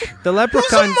magic. The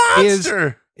leprechaun Who's a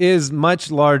monster? is much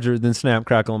larger than Snap,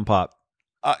 Crackle, and Pop.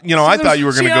 I thought you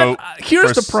were going to go. Here's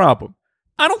for the problem.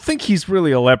 I don't think he's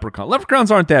really a leprechaun.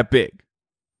 Leprechauns aren't that big.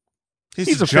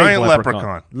 He's a a giant fake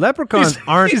leprechaun. Leprechauns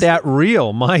aren't that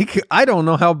real, Mike. I don't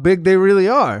know how big they really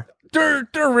are. They're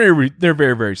very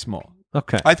very small.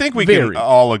 Okay. I think we Very. can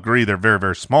all agree they're very,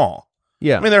 very small.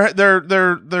 Yeah. I mean,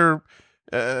 they're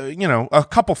a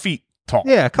couple feet tall.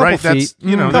 Yeah, a couple right? feet.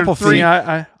 That's, A couple they're three. feet.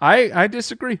 I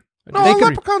disagree. No, They a could-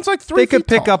 leprechaun's like 3 they feet could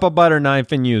pick tall. up a butter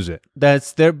knife and use it.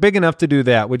 They're big enough to do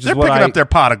that, which They're is what picking up their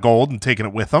pot of gold and taking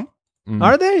it with them.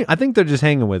 Are they? I think they're just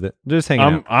hanging with it. They're just hanging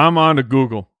out. I'm on to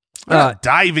Google. They're not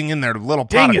diving in their little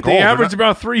pot Dang of it, gold. they They're average not-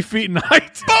 about 3 feet in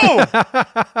height.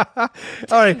 Boom!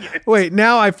 All right. Wait,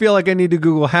 now I feel like I need to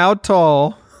Google how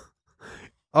tall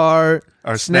are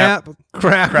Or Snap, Crackle,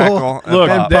 Crackle, and Look,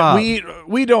 and Pop. Pop.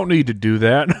 we don't need to do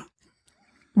that.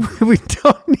 We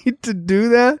don't need to do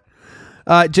that.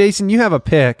 Jason, you have a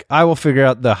pick. I will figure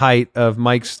out the height of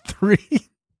Mike's 3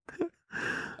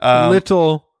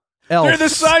 little elves. They're the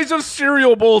size of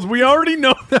cereal bowls. We already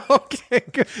know that. Okay,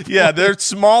 good. Yeah, they're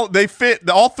small. They fit.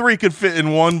 All 3 could fit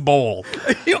in one bowl.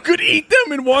 You could eat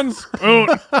them in one spoon.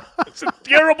 It's a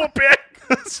terrible pick.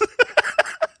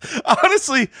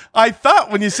 Honestly, I thought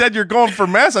when you said you're going for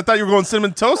mass, I thought you were going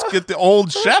cinnamon toast. Get the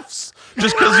old chefs,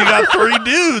 just because you got 3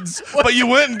 dudes, but you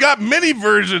went and got mini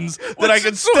versions that I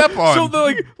could step on. So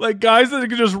the like guys that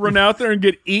could just run out there and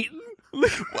get eaten.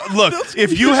 Look,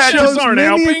 if you had shows to, aren't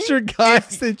helping. Miniature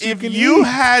guys that you if can you eat.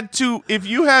 had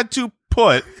to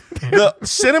put the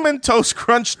cinnamon toast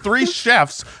crunch 3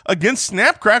 chefs against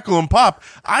Snap, Crackle, and Pop,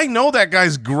 I know that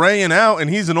guy's graying out and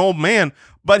he's an old man,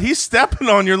 but he's stepping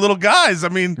on your little guys. I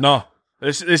mean, No,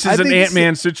 this is I an think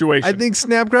Ant-Man situation. I think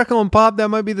Snap, Crackle, and Pop, that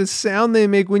might be the sound they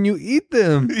make when you eat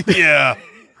them. yeah.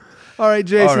 All right,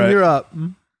 Jason, All right. you're up.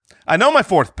 I know my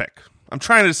 4th pick. I'm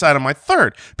trying to decide on my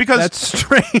 3rd because That's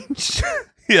strange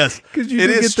yes, because you it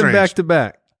do is get them strange. back to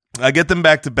back. I get them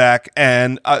back to back,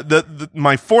 and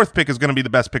my 4th pick is going to be the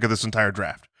best pick of this entire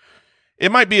draft.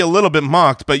 It might be a little bit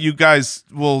mocked, but you guys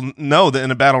will know that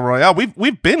in a battle royale,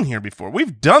 we've been here before.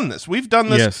 We've done this. We've done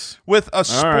this Yes. with a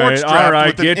sports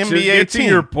draft with an NBA get team. to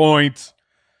your point.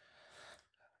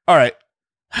 All right.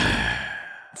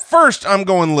 First, I'm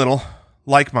going little,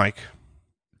 like Mike,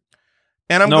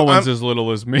 and No one's as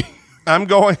little as me. I'm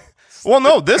going. Well,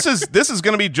 no, this is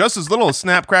going to be just as little as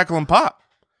Snap, Crackle, and Pop.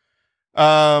 Wait,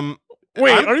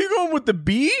 I'm- are you going with the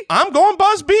bee? I'm going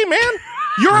Buzz B, man.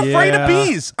 You're afraid of Yeah.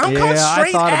 bees. I'm Yeah, coming I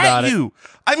straight thought about at it. you.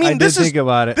 I I mean, did this is think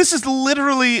about it. This is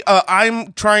literally.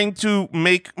 I'm trying to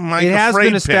make Mike. It has afraid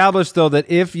been pick. established, though, that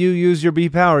if you use your bee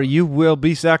power, you will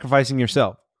be sacrificing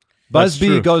yourself. Buzz That's B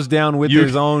true. goes down with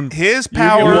his own. His You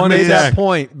power can Made is that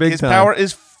point big his time. power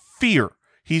is fear.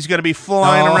 He's going to be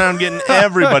flying Oh. around, getting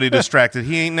everybody distracted.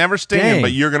 He ain't never stinging, Dang.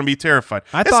 but you're going to be terrified.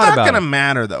 I it's thought not about going to it.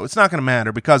 matter, though. It's not going to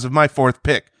matter because of my 4th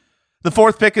pick. The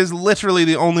 4th pick is literally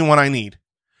the only one I need.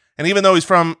 And even though he's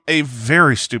from a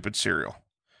very stupid cereal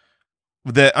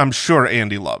that I'm sure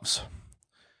Andy loves,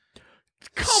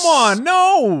 Come on,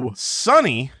 no,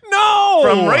 Sonny no.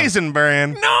 from Raisin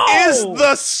Bran No! is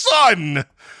the sun.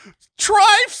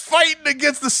 Try fighting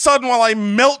against the sun while I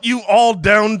melt you all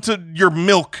down to your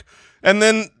milk and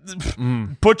then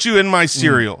put you in my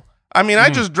cereal. I mean, I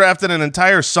just drafted an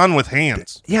entire sun with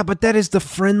hands. Yeah, but that is the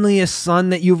friendliest son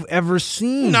that you've ever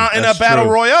seen. Not in a That's battle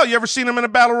true. royale. You ever seen him in a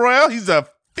battle royale? He's a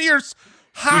fierce,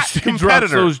 hot He drops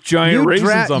competitor. those giant You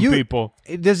raisins dra- on you- people.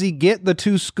 Does he get the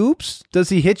 2 scoops? Does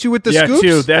he hit you with the Yeah, scoops?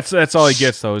 2. That's all he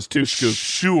gets though. Is 2 scoops.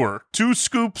 Sure. 2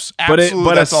 scoops. But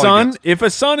Absolutely. a that's all he sun, gets. if a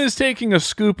sun is taking a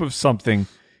scoop of something,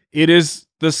 it is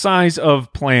the size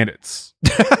of planets.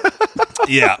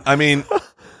 Yeah, I mean,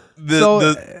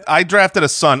 I drafted a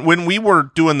Sun when we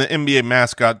were doing the NBA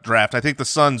mascot draft. I think the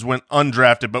Suns went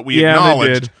undrafted, but we Yeah, they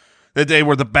acknowledged did. that they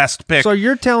were the best pick. So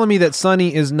you're telling me that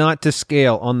Sonny is not to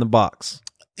scale on the box?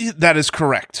 That is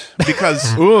correct.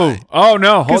 Because Ooh. Oh,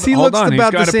 no. Because he hold looks on.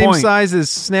 about He's got the a same point. size as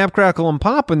Snap, Crackle, and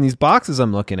Pop in these boxes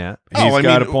I'm looking at. He's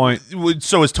got a point.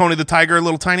 So is Tony the Tiger a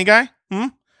little tiny guy?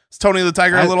 Is Tony the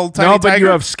Tiger a little tiny No, but tiger?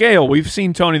 you have scale. We've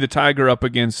seen Tony the Tiger up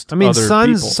against I mean, other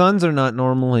people. sons are not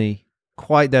normally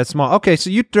quite that small. Okay, so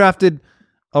you drafted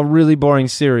a really boring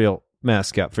cereal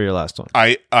mascot for your last one.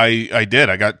 I did.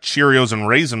 I got Cheerios and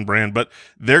Raisin Bran, but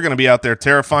they're going to be out there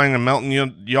terrifying and melting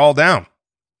you all down.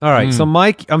 All right, so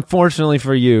Mike, unfortunately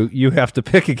for you, you have to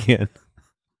pick again.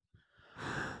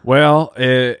 Well,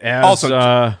 as Also,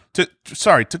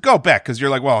 to go back, because you're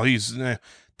like, well, he's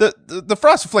the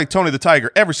Frosted Flake Tony the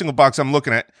Tiger. Every single box I'm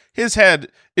looking at, his head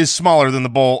is smaller than the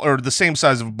bowl, or the same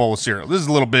size of a bowl of cereal. This is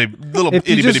a little If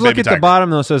you itty just bitty look baby at tiger. the bottom,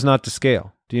 though, it says not to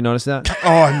scale. Do you notice that? Oh,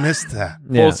 I missed that.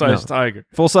 Yeah, full-size no. tiger.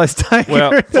 Full-size tiger.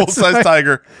 Well, That's Full-size right.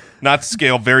 tiger, not to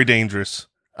scale, very dangerous.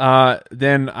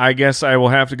 Then I guess I will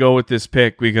have to go with this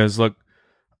pick because, look,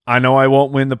 I know I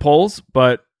won't win the polls,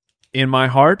 but in my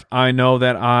heart, I know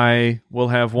that I will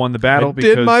have won the battle. I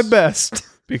did my best.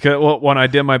 Because when I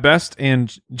did my best,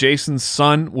 and Jason's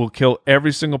son will kill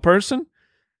every single person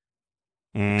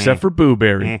except for Boo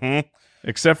Berry. Mm-hmm.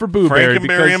 Except for Boo Berry.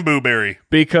 Frankenberry and Boo Berry.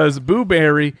 Because Boo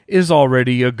Berry is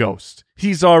already a ghost.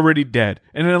 He's already dead.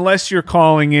 And unless you're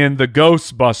calling in the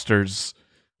Ghostbusters,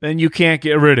 then you can't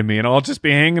get rid of me, and I'll just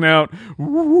be hanging out.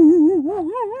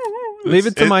 Leave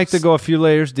it to Mike to go a few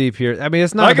layers deep here. I mean,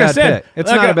 it's not a bad pick. It's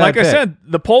not a bad like pick. I said,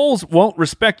 the polls won't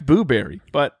respect Boo Berry,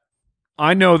 but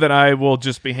I know that I will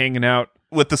just be hanging out.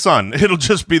 With the sun. It'll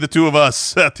just be the two of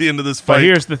us at the end of this fight. But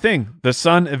here's the thing. The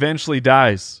sun eventually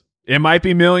dies. It might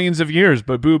be millions of years,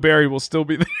 but Boo Berry will still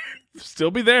be there.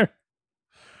 Still be there.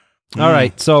 All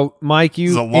right, so Mike, This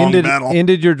is you a long battle.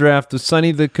 ended your draft with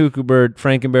Sonny the Cuckoo Bird,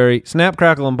 Frankenberry, Snap,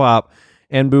 Crackle, and Pop,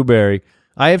 and Boo Berry.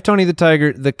 I have Tony the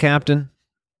Tiger, the Captain,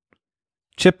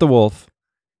 Chip the Wolf,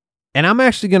 and I'm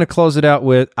actually going to close it out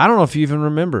with, I don't know if you even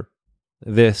remember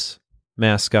this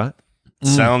mascot,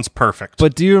 Sounds perfect.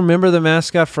 but do you remember the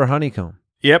mascot for Honeycomb?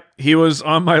 Yep, he was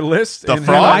on my list. The and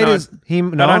frog? had I No,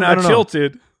 not, had I not no.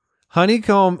 tilted.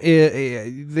 Honeycomb,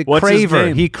 the What's his Craver.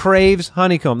 name? He craves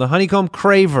honeycomb. The Honeycomb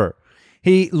Craver.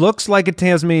 He looks like a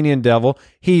Tasmanian devil.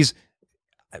 He's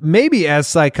maybe as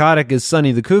psychotic as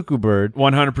Sonny the Cuckoo Bird.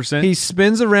 100%. He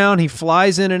spins around. He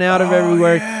flies in and out of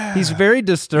everywhere. Yeah. He's very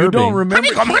disturbing. You don't remember?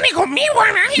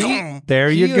 Honeycomb. There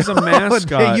you He go. is a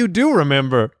mascot. You do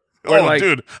remember. Oh, like-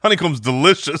 dude. Honeycomb's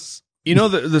delicious. You know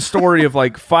the story of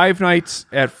like Five Nights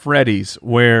at Freddy's,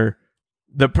 where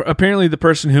apparently the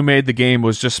person who made the game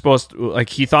was just supposed to, like,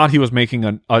 he thought he was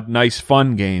making a nice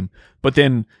fun game, but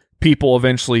then people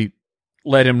eventually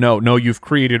let him know, no, you've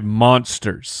created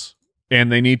monsters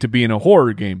and they need to be in a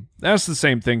horror game. That's the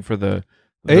same thing for the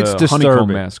It's Honeycomb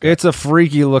disturbing. mascot. It's a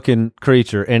freaky looking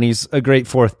creature, and he's a great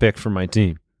fourth pick for my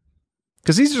team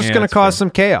because he's just Yeah, going to that's cause fair. some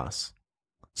chaos.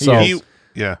 So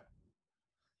Yeah.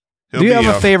 Do you have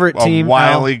a favorite team, A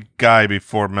wily guy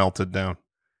before melted down.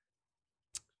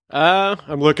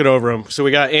 I'm looking over them. So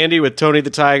we got Andy with Tony the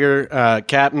Tiger,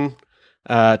 Captain,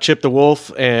 Chip the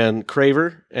Wolf, and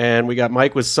Craver. And we got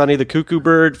Mike with Sonny the Cuckoo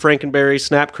Bird, Frankenberry,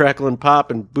 Snap, Crackle, and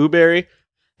Pop, and Boo Berry.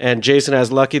 And Jason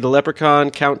has Lucky the Leprechaun,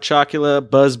 Count Chocula,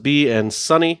 Buzz B, and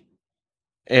Sonny.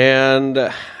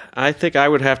 And I think I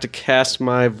would have to cast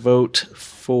my vote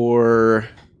for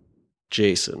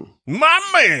Jason. My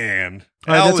man.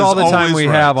 All right, Al that's all is the time always we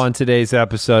right. have on today's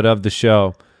episode of the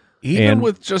show. Even And-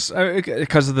 with just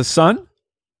because of the sun.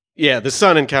 Yeah, the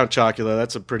Sun and Count Chocula.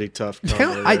 That's a pretty tough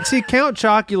combo. Count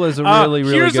Chocula is a really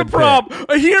here's good a problem.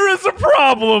 Here is a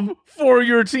problem for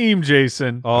your team,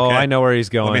 Jason. pick. Oh, Okay. I know where he's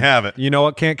going. Let me have it. You know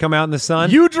what can't come out in the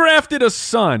sun? You drafted a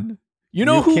sun. You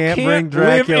know You who can't can't, bring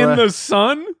live Dracula. in the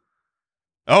sun?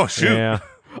 Oh, shoot. Yeah.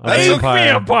 That's A okay.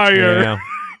 vampire. Yeah.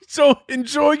 So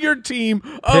enjoy your team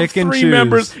of Pick and three choose.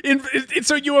 members.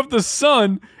 So you have the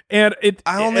sun and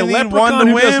I only a need leprechaun one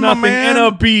to who does win, my nothing, man. and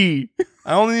a bee.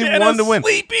 I only need And one a to win.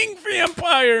 sleeping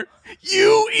vampire.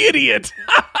 You idiot.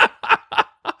 I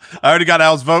already got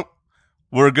Al's vote.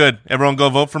 We're good. Everyone go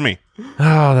vote for me.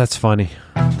 Oh, that's funny.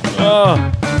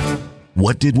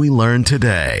 What did we learn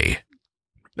today?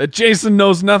 That Jason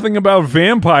knows nothing about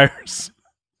vampires.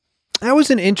 That was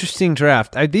an interesting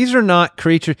draft. These are not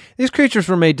creatures. These creatures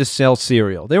were made to sell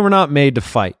cereal. They were not made to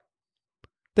fight.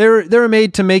 They were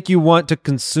made to make you want to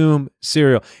consume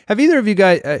cereal. Have either of you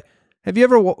guys? Have you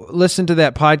ever listened to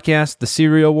that podcast, The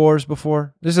Cereal Wars,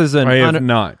 before? This is I have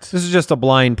not. This is just a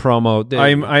blind promo.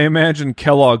 I imagine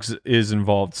Kellogg's is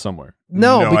involved somewhere.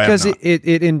 No, No, I have because not. it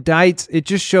indicts. It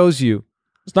just shows you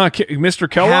It's not Mr.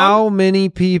 Kellogg. how many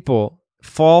people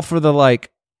fall for the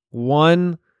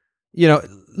one.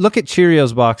 Look at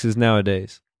Cheerios boxes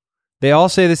nowadays. They all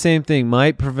say the same thing.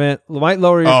 Might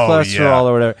lower your cholesterol yeah.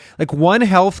 or whatever. Like one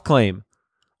health claim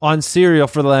on cereal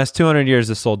for the last 200 years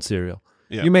has sold cereal.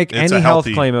 Yeah, You make it's any a health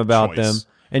healthy claim about choice.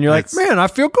 them, and you're like, It's- man, I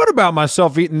feel good about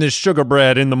myself eating this sugar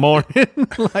bread in the morning.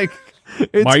 Like,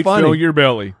 it's Might funny. fill your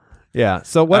belly. Yeah.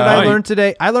 So what did I Right. learn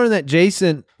today? I learned that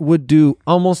Jason would do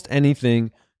almost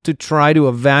anything to try to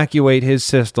evacuate his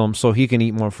system so he can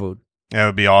eat more food. That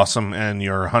would be awesome, and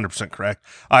you're 100% correct.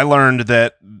 I learned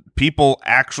that people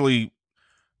actually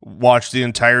watch the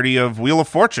entirety of Wheel of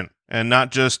Fortune and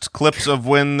not just clips of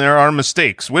when there are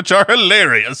mistakes, which are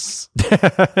hilarious.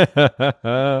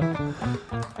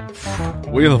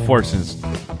 Wheel of Fortunes.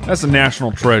 That's a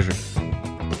national treasure.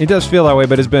 It does feel that way,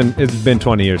 but it's been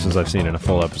 20 years since I've seen it in a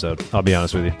full episode. I'll be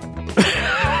honest with you.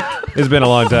 It's been a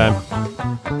long time.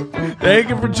 Thank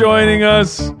you for joining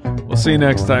us. We'll see you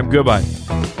next time. Goodbye.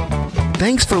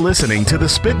 Thanks for listening to the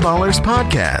Spitballers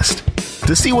Podcast.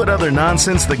 To see what other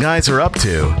nonsense the guys are up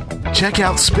to, check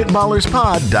out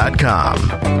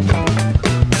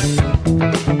SpitballersPod.com.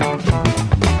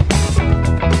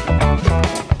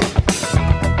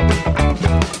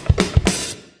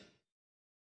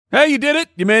 Hey, you did it.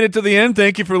 You made it to the end.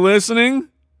 Thank you for listening.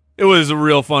 It was a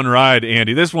real fun ride,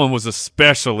 Andy. This one was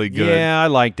especially good. Yeah, I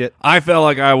liked it. I felt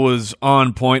like I was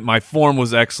on point. My form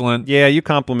was excellent. Yeah, you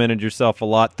complimented yourself a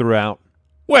lot throughout.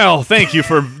 Well, thank you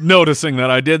for noticing that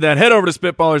I did that. Head over to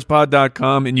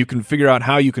SpitballersPod.com and you can figure out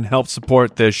how you can help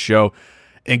support this show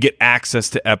and get access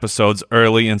to episodes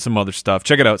early and some other stuff.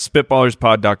 Check it out,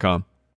 SpitballersPod.com.